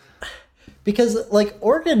 because like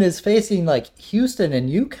Oregon is facing like Houston and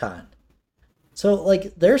UConn. So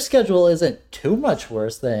like their schedule isn't too much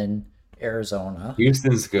worse than Arizona.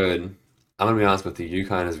 Houston's good. I'm going to be honest with you.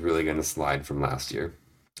 UConn is really going to slide from last year.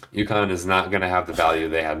 UConn is not going to have the value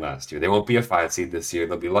they had last year. They won't be a 5 seed this year.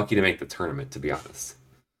 They'll be lucky to make the tournament, to be honest.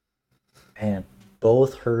 And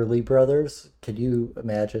both Hurley brothers, could you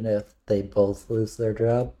imagine if they both lose their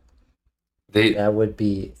job? They That would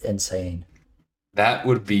be insane. That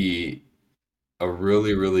would be a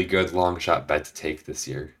really, really good long shot bet to take this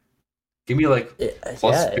year. Give me like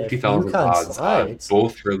plus Yeah, if 50,000 UConn odds on slides,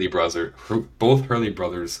 both Hurley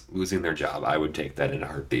brothers losing their job. I would take that in a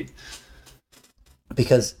heartbeat.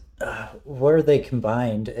 because where they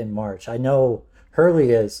combined in March, I know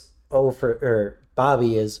Hurley is 0 for, or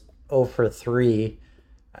Bobby is 0 for 3.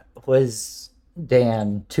 Was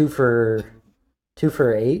Dan 2 for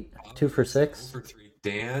 8, 2 for Bobby's 6? over 3.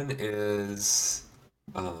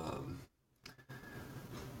 Um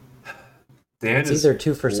Dan It's is either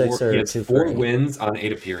 2 for 6 he or has 2 for four 8. wins on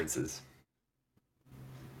 8 appearances.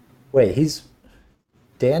 Wait, he's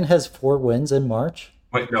Dan has 4 wins in March?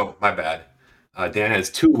 Wait, no, my bad. Dan has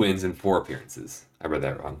 2 wins in 4 appearances. I read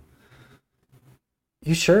that wrong.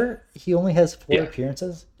 You sure he only has 4 Yeah,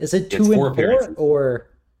 appearances? Is it it's 2 four and 4 appearances. or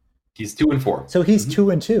He's 2 and 4. so he's Mhm. 2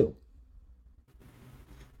 and 2?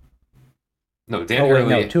 No, Dan Oh wait,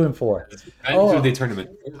 no, Hurley 2 and 4. has been through the Oh,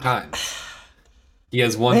 tournament 4 times. He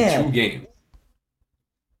has won two man. games.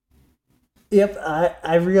 Yep,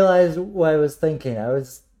 I realized what I was thinking. I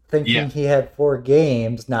was Yeah, thinking he had 4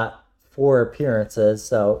 games, not 4 appearances.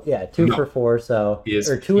 So, yeah, 2 no, for 4, so he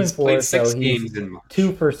is. or 2 and He's 4, played so six he's games in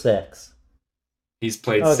 2 March. for 6. He's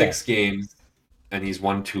played Okay. 6 games and he's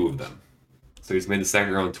won 2 of them. So he's made the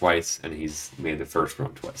second round twice and he's made the first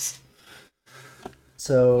round twice.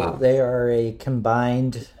 So Um, they are a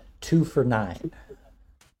combined 2 for 9.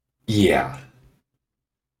 yeah,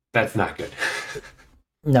 that's not good.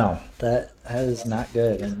 No, that is not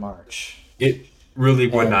good in March. It really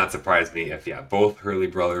would And not surprise me if, yeah, both Hurley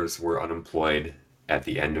brothers were unemployed at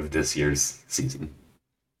the end of this year's season.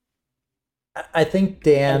 I think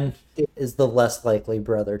Dan is the less likely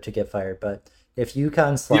brother to get fired, but if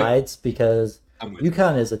UConn Yep, slides, because I'm with you.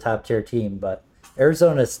 UConn is a top tier team, but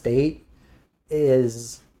Arizona State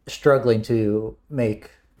is struggling to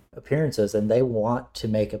make appearances, and they want to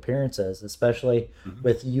make appearances, especially Mhm.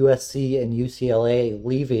 with USC and UCLA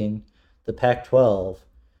leaving the Pac 12.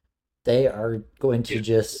 They are going to Yeah.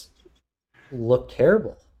 just look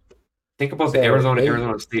terrible. Think about the So Arizona they,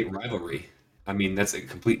 Arizona State rivalry. I mean, that's a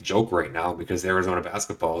complete joke right now because Arizona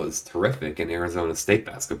basketball is terrific and Arizona State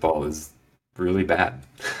basketball is really bad.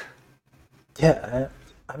 yeah,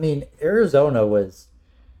 I mean, Arizona was,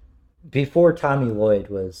 before Tommy Lloyd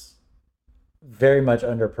was very much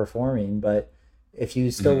underperforming, but if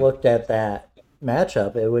you still Mhm. looked at that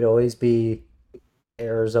matchup, it would always be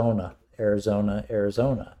Arizona, Arizona,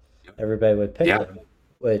 Arizona. Everybody would pick Yeah. them,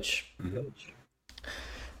 which Mhm.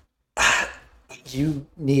 you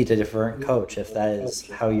need a different coach if that is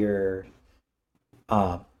how your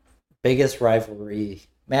um, biggest rivalry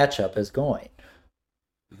matchup is going.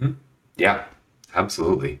 Mhm. Yeah,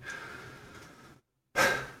 absolutely.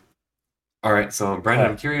 All right, so All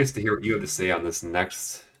Brandon, I'm right. curious to hear what you have to say on this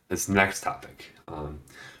next this next topic.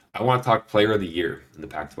 I want to talk Player of the Year in the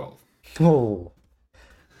Pac-12.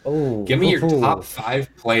 Oh, Give me your top oh.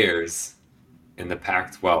 5 players in the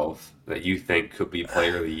Pac-12 that you think could be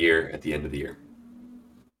Player of the Year at the end of the year.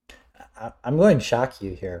 I'm going to shock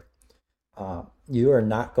you here. You are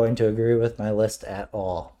not going to agree with my list at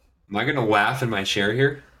all. Am I going to laugh in my chair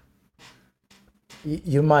here?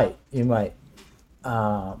 You might. You might.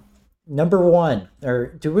 Number one, or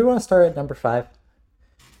do we want to start at number five?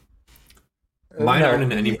 Mine aren't No,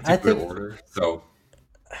 in any I particular think order, so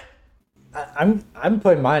I'm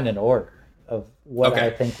putting mine in order of what I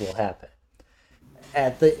okay. think will happen.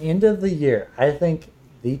 At the end of the year, I think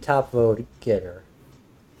the top vote getter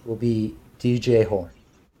will be DJ Horn.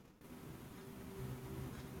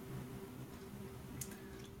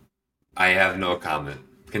 I have no comment.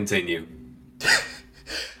 Continue.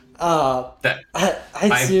 Uh, That I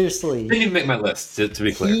I seriously, didn't even make my list, to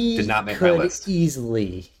be clear. Did he not make my could list.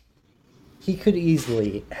 easily, he could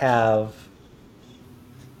easily have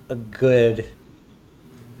a good,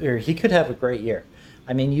 or he could have a great year.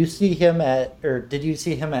 I mean, you see him at, or did you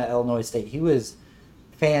see him at Illinois State? He was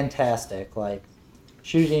fantastic, like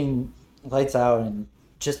shooting lights out and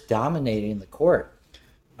just dominating the court.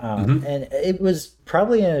 Hmm. And it was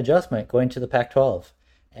probably an adjustment going to the Pac 12.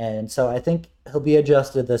 And so I think he'll be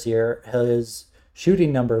adjusted this year. His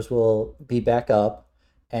shooting numbers will be back up.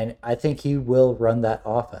 And I think he will run that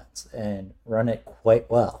offense and run it quite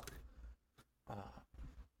well.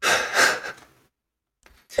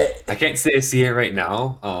 Eh, I can't say I see it right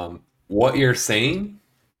now. What you're saying,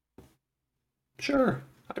 sure,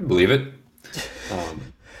 I believe it. Um,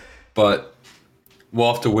 but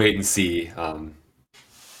we'll have to wait and see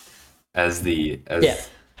as the yeah.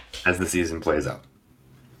 as the season plays out.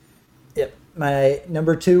 Yep. My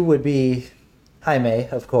number two would be Jaime,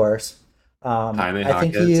 of course. Jaime I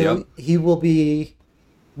think Hawkins, yep. he will be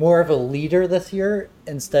more of a leader this year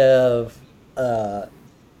instead of uh,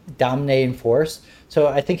 dominating force. So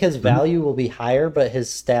I think his Mhm. value will be higher, but his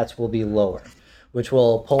stats will be lower, which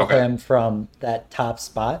will pull Okay. him from that top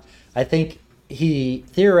spot. I think he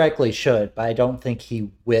theoretically should, but I don't think he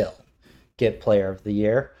will get Player of the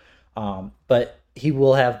Year. But he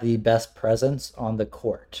will have the best presence on the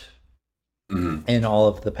court Mhm. in all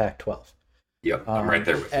of the Pac 12. Yep, I'm right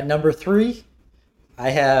there with you. At number three, I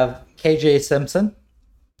have KJ Simpson.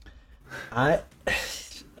 I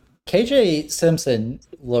KJ Simpson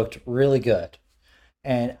looked really good.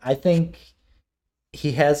 And I think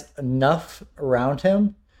he has enough around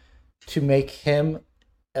him to make him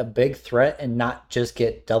a big threat and not just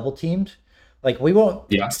get double teamed. Like we won't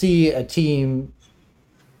Yeah, see a team.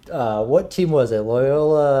 What team was it?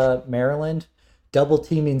 Loyola Maryland double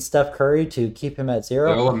teaming Steph Curry to keep him at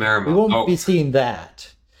zero. Loyola We Marymount. won't be Oh, seeing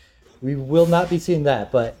that. We will not be seeing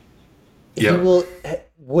that, but he yep. will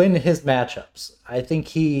win his matchups. I think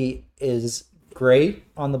he is great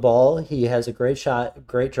on the ball. He has a great shot,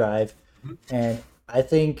 great drive, and I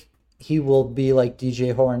think he will be like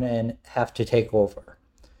DJ Horn and have to take over.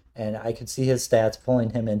 And I could see his stats pulling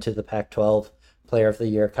him into the Pac-12 Player of the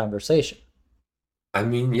Year conversation. I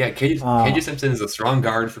mean, yeah, KJ Uh, Simpson is a strong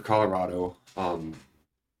guard for Colorado.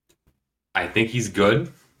 I think he's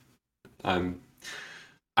good. Um,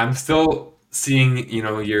 I'm still seeing,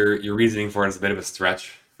 your reasoning for it as a bit of a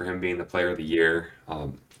stretch for him being the player of the year.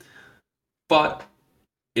 But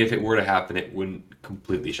if it were to happen, it wouldn't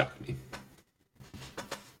completely shock me.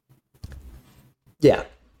 yeah,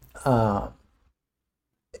 uh,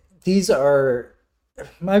 these are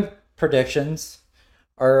my predictions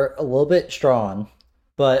are a little bit strong,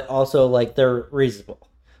 but also like they're reasonable.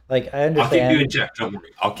 Like I I'll keep you in understand. check. Don't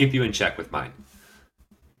worry. I'll keep you in check with mine.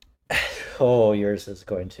 Oh, yours is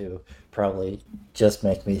going to probably just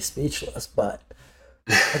make me speechless, but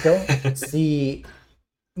I don't see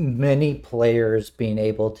many players being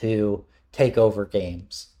able to take over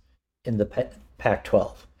games in the Pac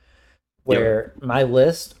 12, Yep. where my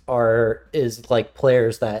list are is like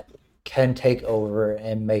players that can take over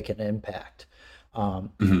and make an impact. Hmm.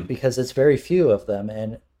 Because it's very few of them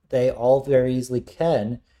and they all very easily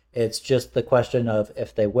can. It's just the question of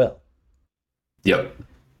if they will. Yep.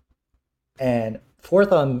 And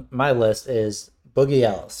fourth on my list is Boogie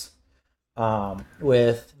Ellis.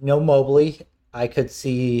 With no Mobley, I could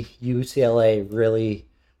see UCLA really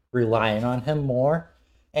relying on him more.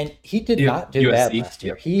 And he did Yep. not do bad USC. last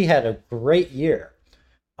year. Yep. He had a great year.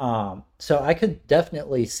 So I could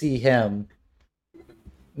definitely see him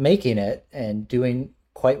making it and doing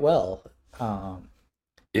quite well.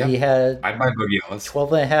 He Yep. had I'd buy Boogie Ellis.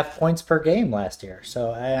 12 and a half points per game last year.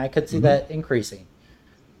 So I could see Hmm. that increasing.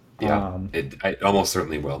 Yeah. Um, I almost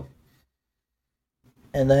certainly will.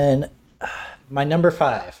 and then my number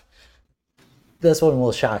 5. This one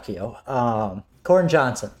will shock you. Corn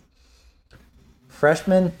Johnson,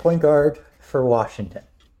 freshman point guard for Washington.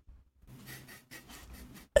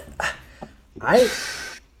 I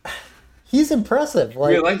He's impressive. You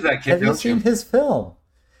really Like, like that kid, have you don't seen you? his film?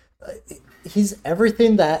 He's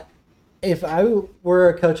everything that if I were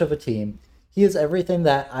a coach of a team, he is everything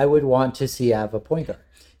that I would want to see out of a point guard.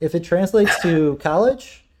 If it translates to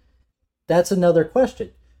college, that's another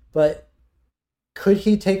question. But could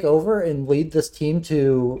he take over and lead this team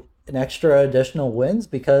to an extra additional wins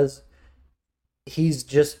because he's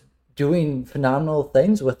just doing phenomenal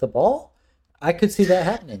things with the ball? I could see that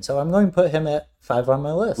happening. So I'm going to put him at 5 on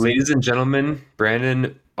my list. Ladies and gentlemen,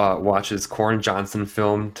 Brandon watches Corn Johnson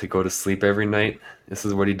film to go to sleep every night. This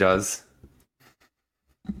is what he does.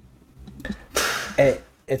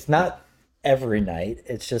 It's not every night.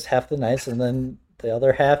 It's just half the nights, and then the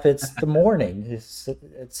other half, it's the morning. It's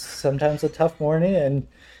sometimes a tough morning, and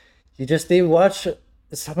you just need to watch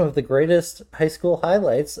some of the greatest high school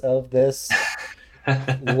highlights of this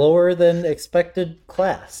lower than expected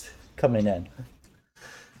class coming in.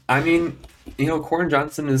 I mean, Corn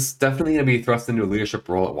Johnson is definitely going to be thrust into a leadership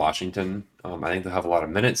role at Washington. I think they'll have a lot of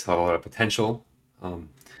minutes, have a lot of potential.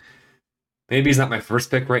 Maybe he's not my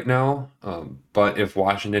first pick right now, but if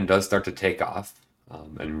Washington does start to take off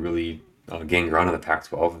and really gain ground in the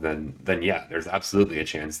Pac-12, then yeah, there's absolutely a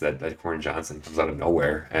chance that Corn Johnson comes out of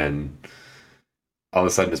nowhere and all of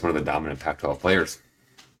a sudden is one of the dominant Pac-12 players.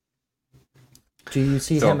 Do you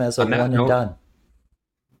see So him as a on that one and note, done?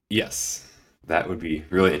 yes, that would be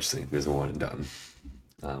really interesting if there's a one and done.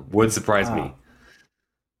 Would surprise me.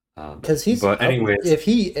 Because But anyways, if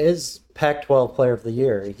he is Pac-12 Player of the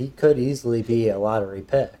Year, he could easily be a lottery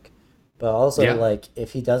pick. But also, Yeah. like,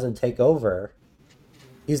 if he doesn't take over,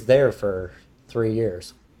 he's there for 3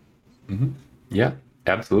 years. yeah,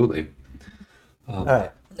 absolutely. All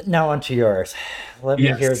right, now on to yours. Let me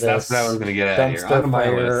Yes, hear that's this what I was going to get at here. dumpster On my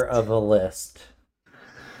fire list. of a list.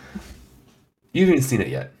 You haven't seen it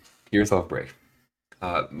yet. Give yourself a break.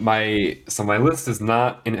 My list is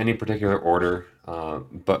not in any particular order,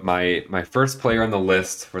 but my first player on the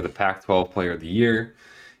list for the Pac-12 Player of the Year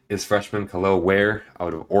is freshman Khalil Ware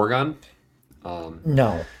out of Oregon.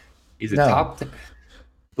 No, He's a no, top.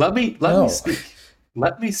 Let me no, speak.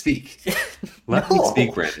 Let me speak. Let me speak,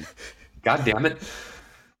 no. Brandon. God damn it.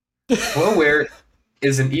 Khalil Ware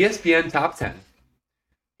is an ESPN top 10.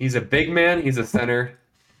 He's a big man. He's a center.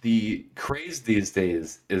 The craze these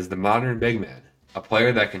days is the modern big man. A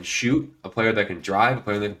player that can shoot, a player that can drive, a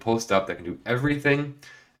player that can post up, that can do everything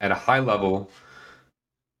at a high level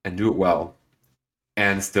and do it well,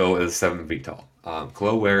 and still is 7 feet tall.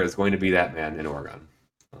 Khalil Ware is going to be that man in Oregon.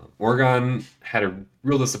 Oregon had a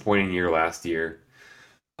real disappointing year last year.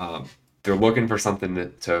 They're looking for something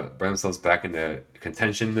to bring themselves back into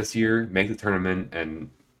contention this year, make the tournament, and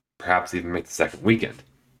perhaps even make the second weekend.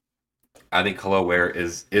 I think Khalil Ware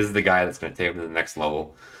is the guy that's going to take him to the next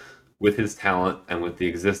level with his talent and with the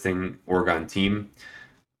existing Oregon team.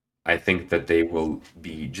 I think that they will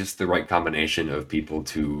be just the right combination of people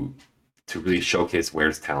to really showcase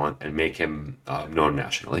Ware's talent and make him known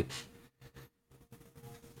nationally.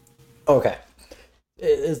 Okay,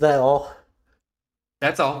 is that all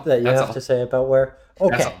That's all. that you That's have all. to say about Ware?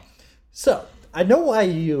 That's Okay, all. so I know why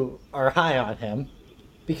you are high on him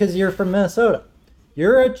because you're from Minnesota.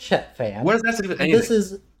 You're a Chet fan. What does that have to do with And this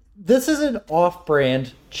anything? is an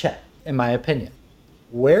off-brand Chet, in my opinion.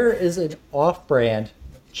 Where is an off-brand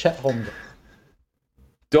Chet Holmgren?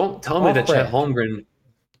 Don't tell me that Chet Off-brand.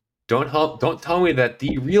 Holmgren. Don't tell me that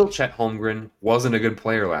the real Chet Holmgren wasn't a good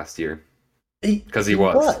player last year, because he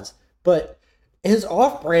was. But his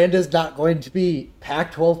off-brand is not going to be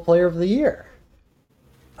Pac-12 Player of the Year.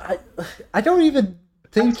 I I don't even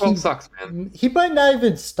think Pac-12 sucks, man. he might not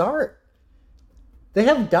even start. They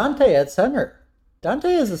have Dante at center. Dante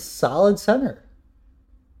is a solid center.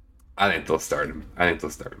 I think they'll start him. I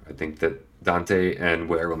think that Dante and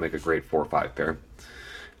Ware will make a great 4-5 pair.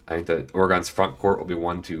 I think that Oregon's front court will be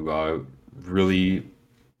one to really,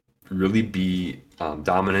 really be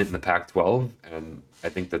dominant in the Pac-12, and I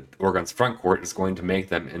think that Oregon's front court is going to make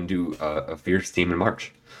them into a fierce team in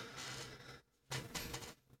March.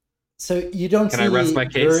 So you don't Can see I rest my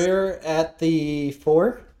case? Greer at the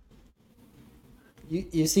 4?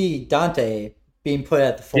 You see Dante being put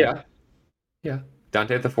at the 4. Yeah.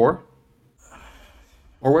 Dante at the 4,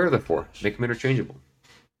 or Ware at the 4. Make them interchangeable.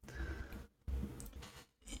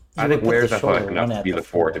 I think would put Ware's the athletic shorter enough one to at be the the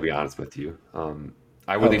 4, 4. to be honest with you.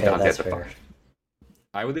 I would leave Okay, Dante at that's the fair. 5.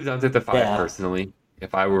 I would leave Dante at the 5 Yeah. personally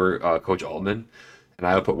if I were Coach Altman, and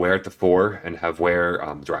I would put Ware at the 4 and have Ware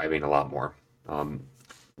driving a lot more.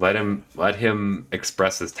 Let him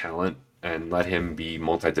express his talent and let him be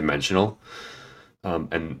multidimensional.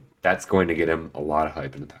 And that's going to get him a lot of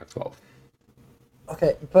hype in the Pac-12.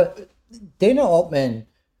 Okay, but Dana Altman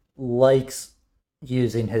likes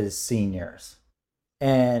using his seniors.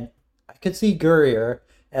 And I could see Gurrier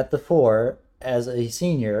at the four as a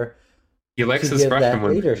senior He likes to his give freshmen that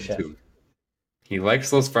when they're good leadership. too. He likes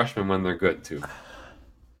those freshmen when they're good too.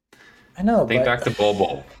 I know, Think but back to Bol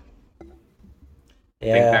Bol. Think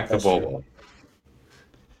yeah, back to that's Bol true. Bol.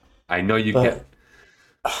 I know you can.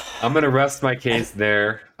 But I'm gonna rest my I, case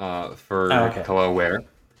there for okay, Keloware Ware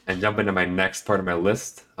and jump into my next part of my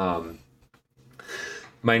list.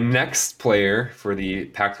 My next player for the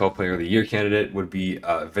Pac-12 Player of the Year candidate would be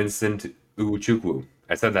Vincent Uwuchukwu.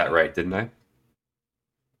 I said that right, didn't I?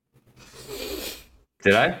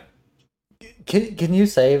 Did I? can you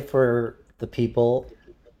say for the people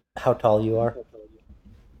how tall you are?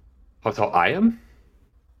 How tall I am?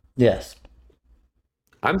 Yes.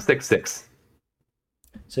 I'm 6'6".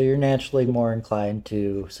 So you're naturally more inclined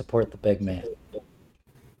to support the big man.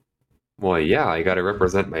 Well, yeah, I got to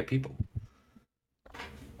represent my people.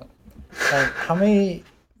 How many?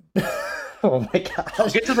 Oh my I'll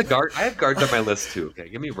gosh! get to the guard. I have guards on my list too. Okay,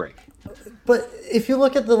 give me a break. But if you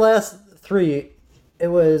look at the last three, it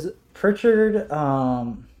was Pritchard.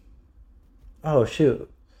 Oh shoot,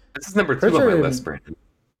 This is number two on my Pritchard list, and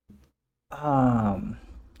Brandon.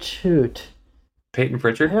 shoot. Peyton I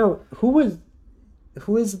Pritchard. don't. Who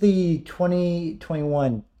is the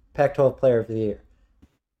 2021 Pac-12 Player of the Year?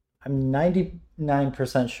 I'm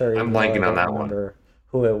 99% sure, I'm even though I blanking on don't that one. remember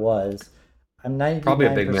who it was. I'm Probably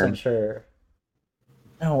a big 99% man. sure.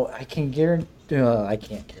 No, I can guarantee. I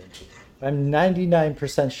can't guarantee. I'm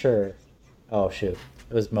 99% sure. Oh shoot,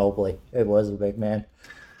 it was Mobley. It was a big man.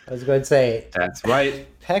 I was going to say That's right.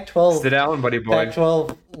 Sit Pac-12. down, buddy boy.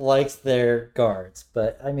 Pac-12 likes their guards,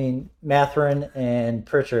 but I mean Matherin and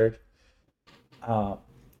Pritchard, uh,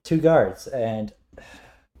 two guards, and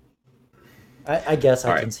I guess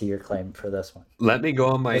All I right. can see your claim for this one. Let me go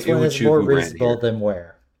on my This one is more Iwuchukwu rant reasonable here. than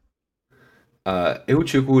where.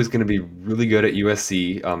 Iwuchukwu is going to be really good at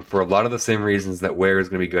USC for a lot of the same reasons that Ware is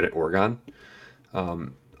going to be good at Oregon.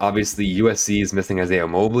 Obviously, USC is missing Isaiah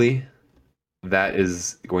Mobley. That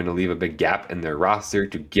is going to leave a big gap in their roster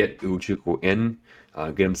to get Iwuchukwu in,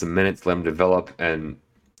 get him some minutes, let him develop, and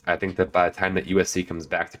I think that by the time that USC comes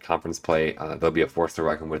back to conference play, they'll be a force to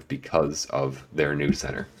reckon with because of their new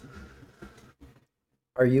center.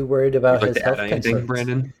 Are you worried Would about you like his to add health anything, concerns?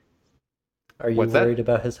 Brandon? Are you What's worried that?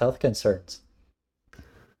 about his health concerns?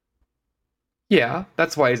 Yeah,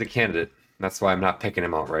 that's why he's a candidate. That's why I'm not picking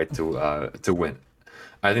him outright to win.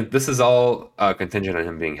 I think this is all contingent on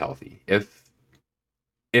him being healthy.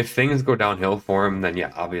 If things go downhill for him, then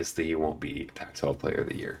yeah, obviously he won't be Pac-12 Player of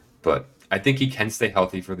the Year. But I think he can stay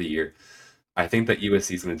healthy for the year. I think that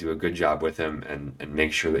USC is going to do a good job with him and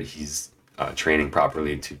make sure that he's training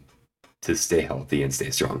properly to stay healthy and stay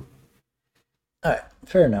strong. All right,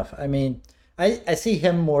 fair enough. I mean, I see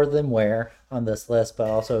him more than Ware on this list, but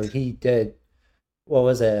also he did what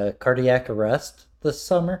was it, a cardiac arrest this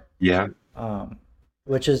summer, Yeah, um,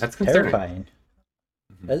 which is that's concerning. terrifying.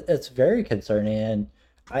 Hmm. It's very concerning, and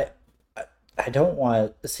I I I don't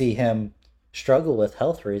want to see him struggle with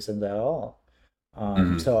health reasons at all.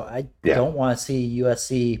 Hmm. So I Yeah. don't want to see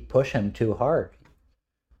USC push him too hard.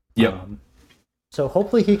 Yep. Um, so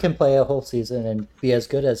hopefully he can play a whole season and be as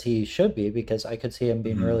good as he should be because I could see him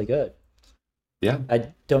being Hmm. really good. Yeah.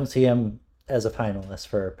 I don't see him as a finalist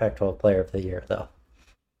for Pac-12 Player of the Year, though.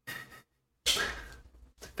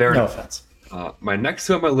 Fair No enough. offense. My next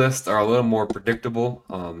two on my list are a little more predictable,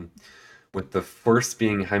 with the first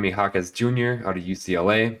being Jaime Jaquez Jr. out of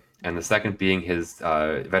UCLA, and the second being his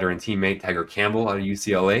veteran teammate Tiger Campbell out of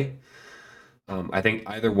UCLA. I think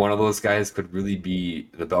either one of those guys could really be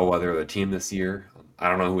the bellwether of the team this year. I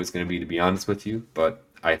don't know who it's going to be, to be honest with you, but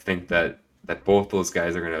I think that both those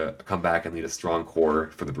guys are going to come back and lead a strong core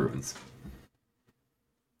for the Bruins.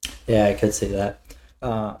 Yeah, I could see that.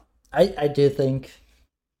 Uh, I do think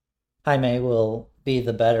Jaime will be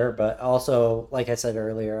the better, but also, like I said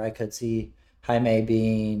earlier, I could see Jaime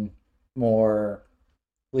being more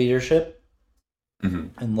leadership Hmm.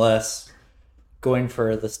 and less going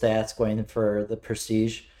for the stats, going for the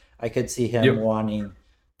prestige. I could see him Yep. wanting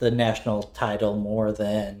the national title more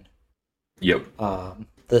than Yep.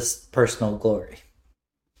 this personal glory.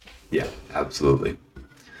 Yeah. Absolutely.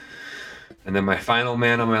 And then my final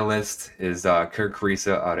man on my list is Kirk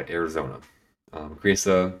Carissa out of Arizona.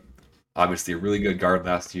 Carissa, obviously a really good guard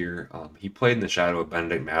last year. He played in the shadow of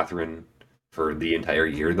Benedict Mathurin for the entire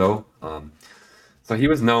year, though. So he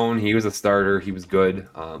was known, he was a starter, he was good,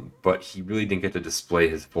 but he really didn't get to display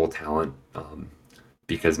his full talent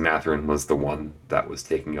because Matherin was the one that was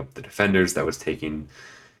taking up the defenders, that was taking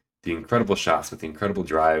the incredible shots with the incredible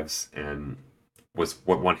drives, and was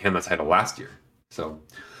what won him the title last year. So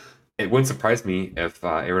it wouldn't surprise me if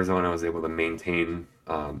Arizona was able to maintain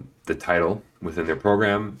the title within their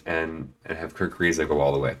program and have Kirk Ariza go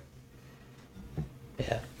all the way.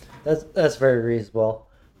 Yeah, that's very reasonable.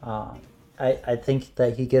 Um, I think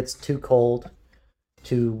that he gets too cold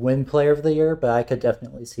to win Player of the Year, but I could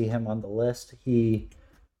definitely see him on the list. He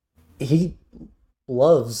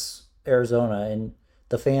loves Arizona, and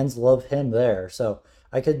the fans love him there. So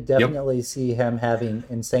I could Yep. definitely see him having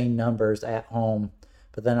insane numbers at home.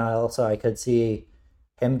 But then I could see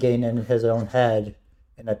him getting in his own head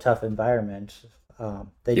in a tough environment.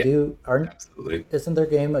 They Yeah. do aren't Absolutely. isn't their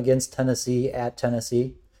game against Tennessee at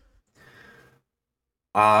Tennessee?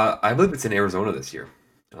 I believe it's in Arizona this year.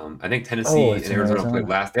 I think Oh, Tennessee and it's in Arizona played Arizona.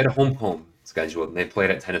 last. They had a home schedule, and they played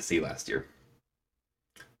at Tennessee last year.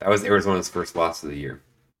 That was Arizona's first loss of the year.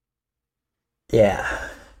 Yeah.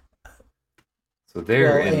 So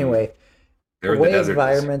Well, anyway, they're in the away desert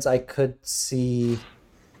this year. environments, I could see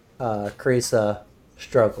Cresa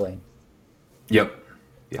struggling. Yep.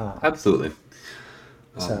 Yeah. Um, Absolutely.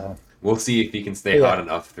 Um, so, we'll see if he can stay but hot yeah,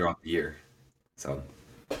 enough throughout the year. So,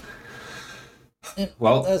 yeah,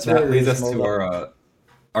 well, that's very that leads us reasonable to though.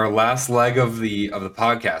 our last leg of the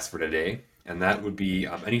podcast for today, and that would be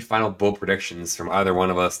any final bold predictions from either one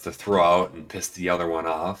of us to throw out and piss the other one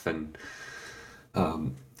off, and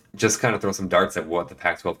um, just kind of throw some darts at what the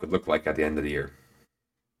Pac-12 could look like at the end of the year.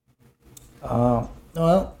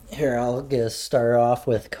 Well, here I'll get started off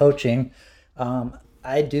with coaching.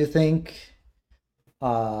 I do think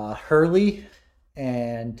Hurley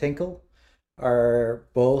and Tinkle are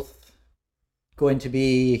both going to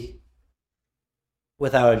be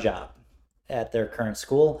without a job at their current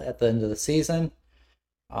school at the end of the season.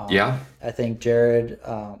 Yeah, I think Jared,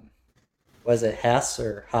 was it Hess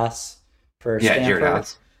or Haas for yeah, Jared Stanford?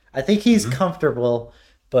 House. I think he's Hmm. comfortable,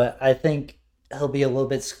 but I think he'll be a little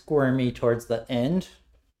bit squirmy towards the end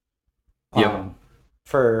Yep. um,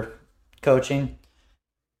 for coaching.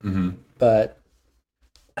 Hmm. But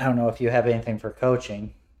I don't know if you have anything for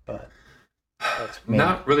coaching, but that's me.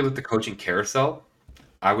 Not really with the coaching carousel.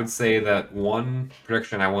 I would say that one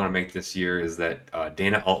prediction I want to make this year is that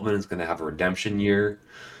Dana Altman is going to have a redemption year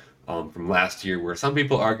from last year, where some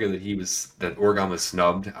people argue that Oregon was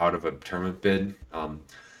snubbed out of a tournament bid.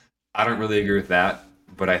 I don't really agree with that,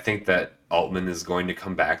 but I think that Altman is going to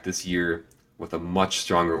come back this year with a much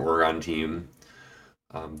stronger Oregon team.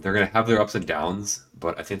 They're going to have their ups and downs,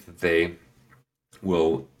 but I think that they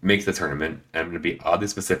will make the tournament. And I'm going to be oddly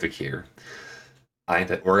specific here. I think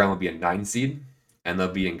that Oregon will be a 9 seed, and they'll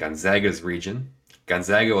be in Gonzaga's region.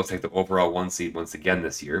 Gonzaga will take the overall 1 seed once again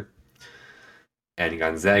this year, and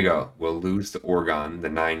Gonzaga will lose to Oregon, the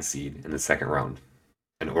 9 seed, in the second round,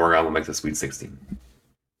 and Oregon will make the Sweet 16.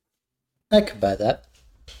 I could buy that.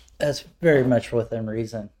 That's very much within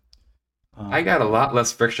reason. I Um, got a lot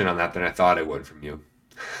less friction on that than I thought I would from you.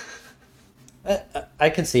 I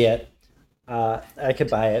could see it. I could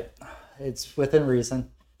buy it. It's within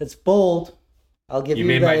reason. It's bold. I'll give You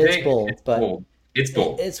you made my that it's day. bold, It's but bold. It's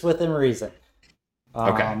bold. it's within reason.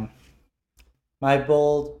 Okay. Um, my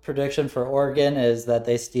bold prediction for Oregon is that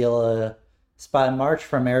they steal a spot in March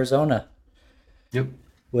from Arizona Yep.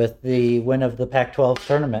 with the win of the Pac-12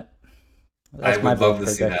 tournament. I That's my would love bold to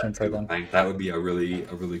see prediction that for too. them. I think that would be a really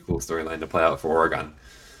cool storyline to play out for Oregon.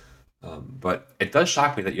 But it does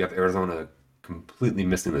shock me that you have Arizona completely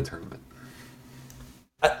missing the tournament.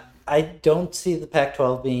 I don't see the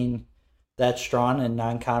Pac-12 being that strong in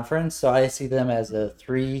non-conference, so I see them as a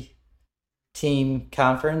three-team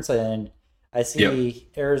conference, and I Yep. see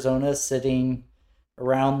Arizona sitting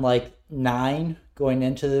around like nine going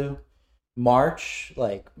into March,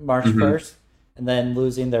 like March Hmm. 1st, and then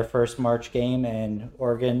losing their first March game and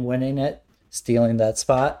Oregon winning it, stealing that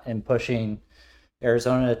spot and pushing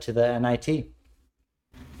Arizona to the NIT.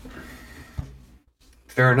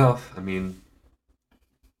 Fair enough. I mean,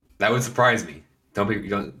 that would surprise me. Don't get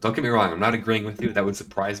me wrong. I'm not agreeing with you. That would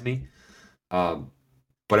surprise me. Um,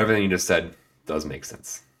 but everything you just said does make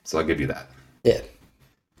sense. So I'll give you that. Yeah,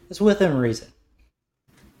 it's within reason.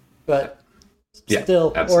 But Yeah,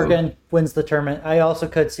 still, absolutely. Oregon wins the tournament. I also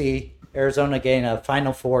could see Arizona getting a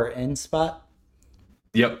Final Four in spot.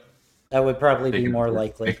 Yep. That would probably be more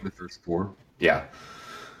likely. Making the first four. Yeah.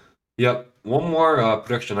 Yep. One more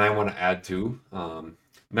prediction I want to add to,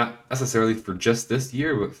 not necessarily for just this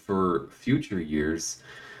year, but for future years,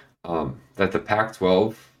 that the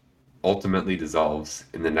Pac-12 ultimately dissolves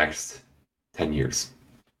in the next 10 years.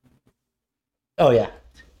 Oh yeah.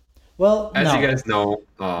 Well, As you no. guys know,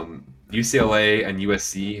 UCLA and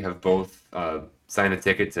USC have both signed a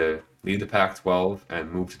ticket to leave the Pac-12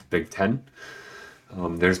 and move to the Big Ten.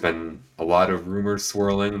 There's been a lot of rumors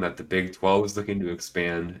swirling that the Big 12 is looking to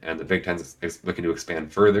expand and the Big Ten is looking to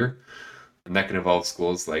expand further. And that can involve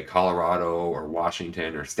schools like Colorado or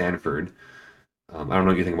Washington or Stanford. I don't know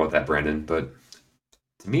what you think about that, Brandon, but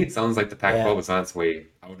to me, it sounds like the Yeah. Pac-12 is on its way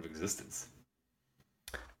out of existence.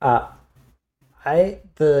 Uh,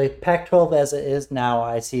 the Pac-12 as it is now,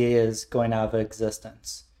 I see is going out of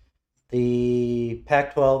existence. The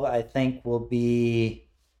Pac-12, I think, will be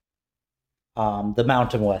the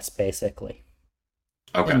Mountain West, basically,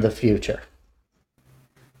 in Okay. the future.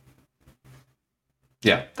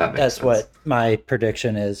 Yeah, that makes That's sense. what my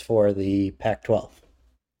prediction is for the Pac-12.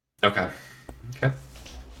 Okay. Okay.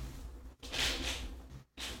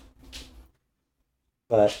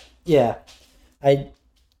 But yeah, I,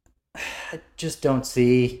 I just don't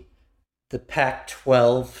see the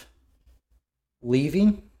Pac-12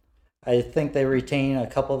 leaving. I think they retain a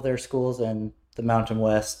couple of their schools, and the Mountain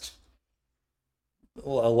West, a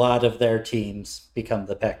lot of their teams become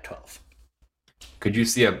the Pac-12. Could you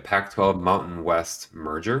see a Pac-12 Mountain West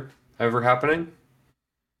merger ever happening?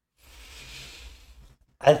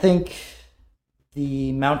 I think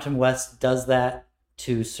the Mountain West does that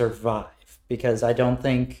to survive because I don't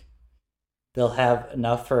think they'll have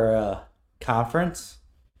enough for a conference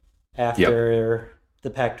Yep. after the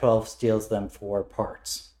Pac-12 steals them for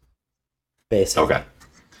parts, basically. Okay.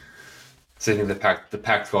 So I think the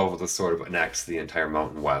Pac-12 will just sort of annex the entire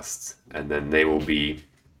Mountain West, and then they will be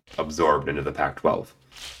absorbed into the Pac-12.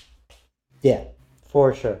 Yeah,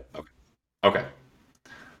 for sure. Okay. Okay.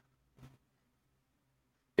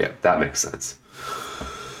 Yeah, that makes sense.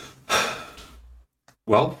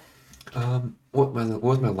 Well, what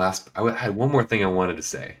was my last? Had one more thing I wanted to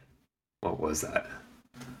say. What was that?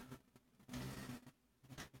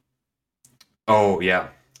 Oh yeah,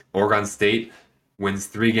 Oregon State wins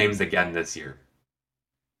 3 games again this year.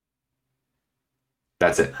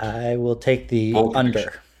 That's it. I will take the Bold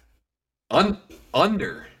prediction. under.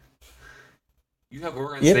 Under. You have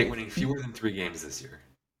Oregon State Yep, winning fewer than 3 games this year.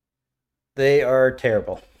 they are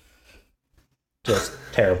terrible. Just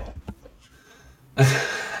terrible.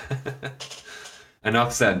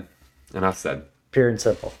 Enough said. Enough said. Pure and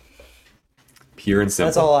simple. Pure and That's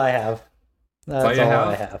all simple. I have. That's all That's you all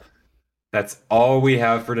I have? have. That's all we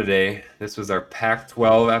have for today. This was our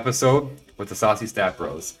Pac-12 episode with the Saucy Stat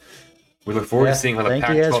Bros. We look forward to Yeah, seeing how the thank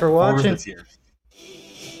you guys Pac-12 for performs watching. this year.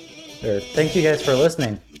 Or thank you guys for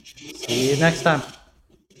listening. See you next time.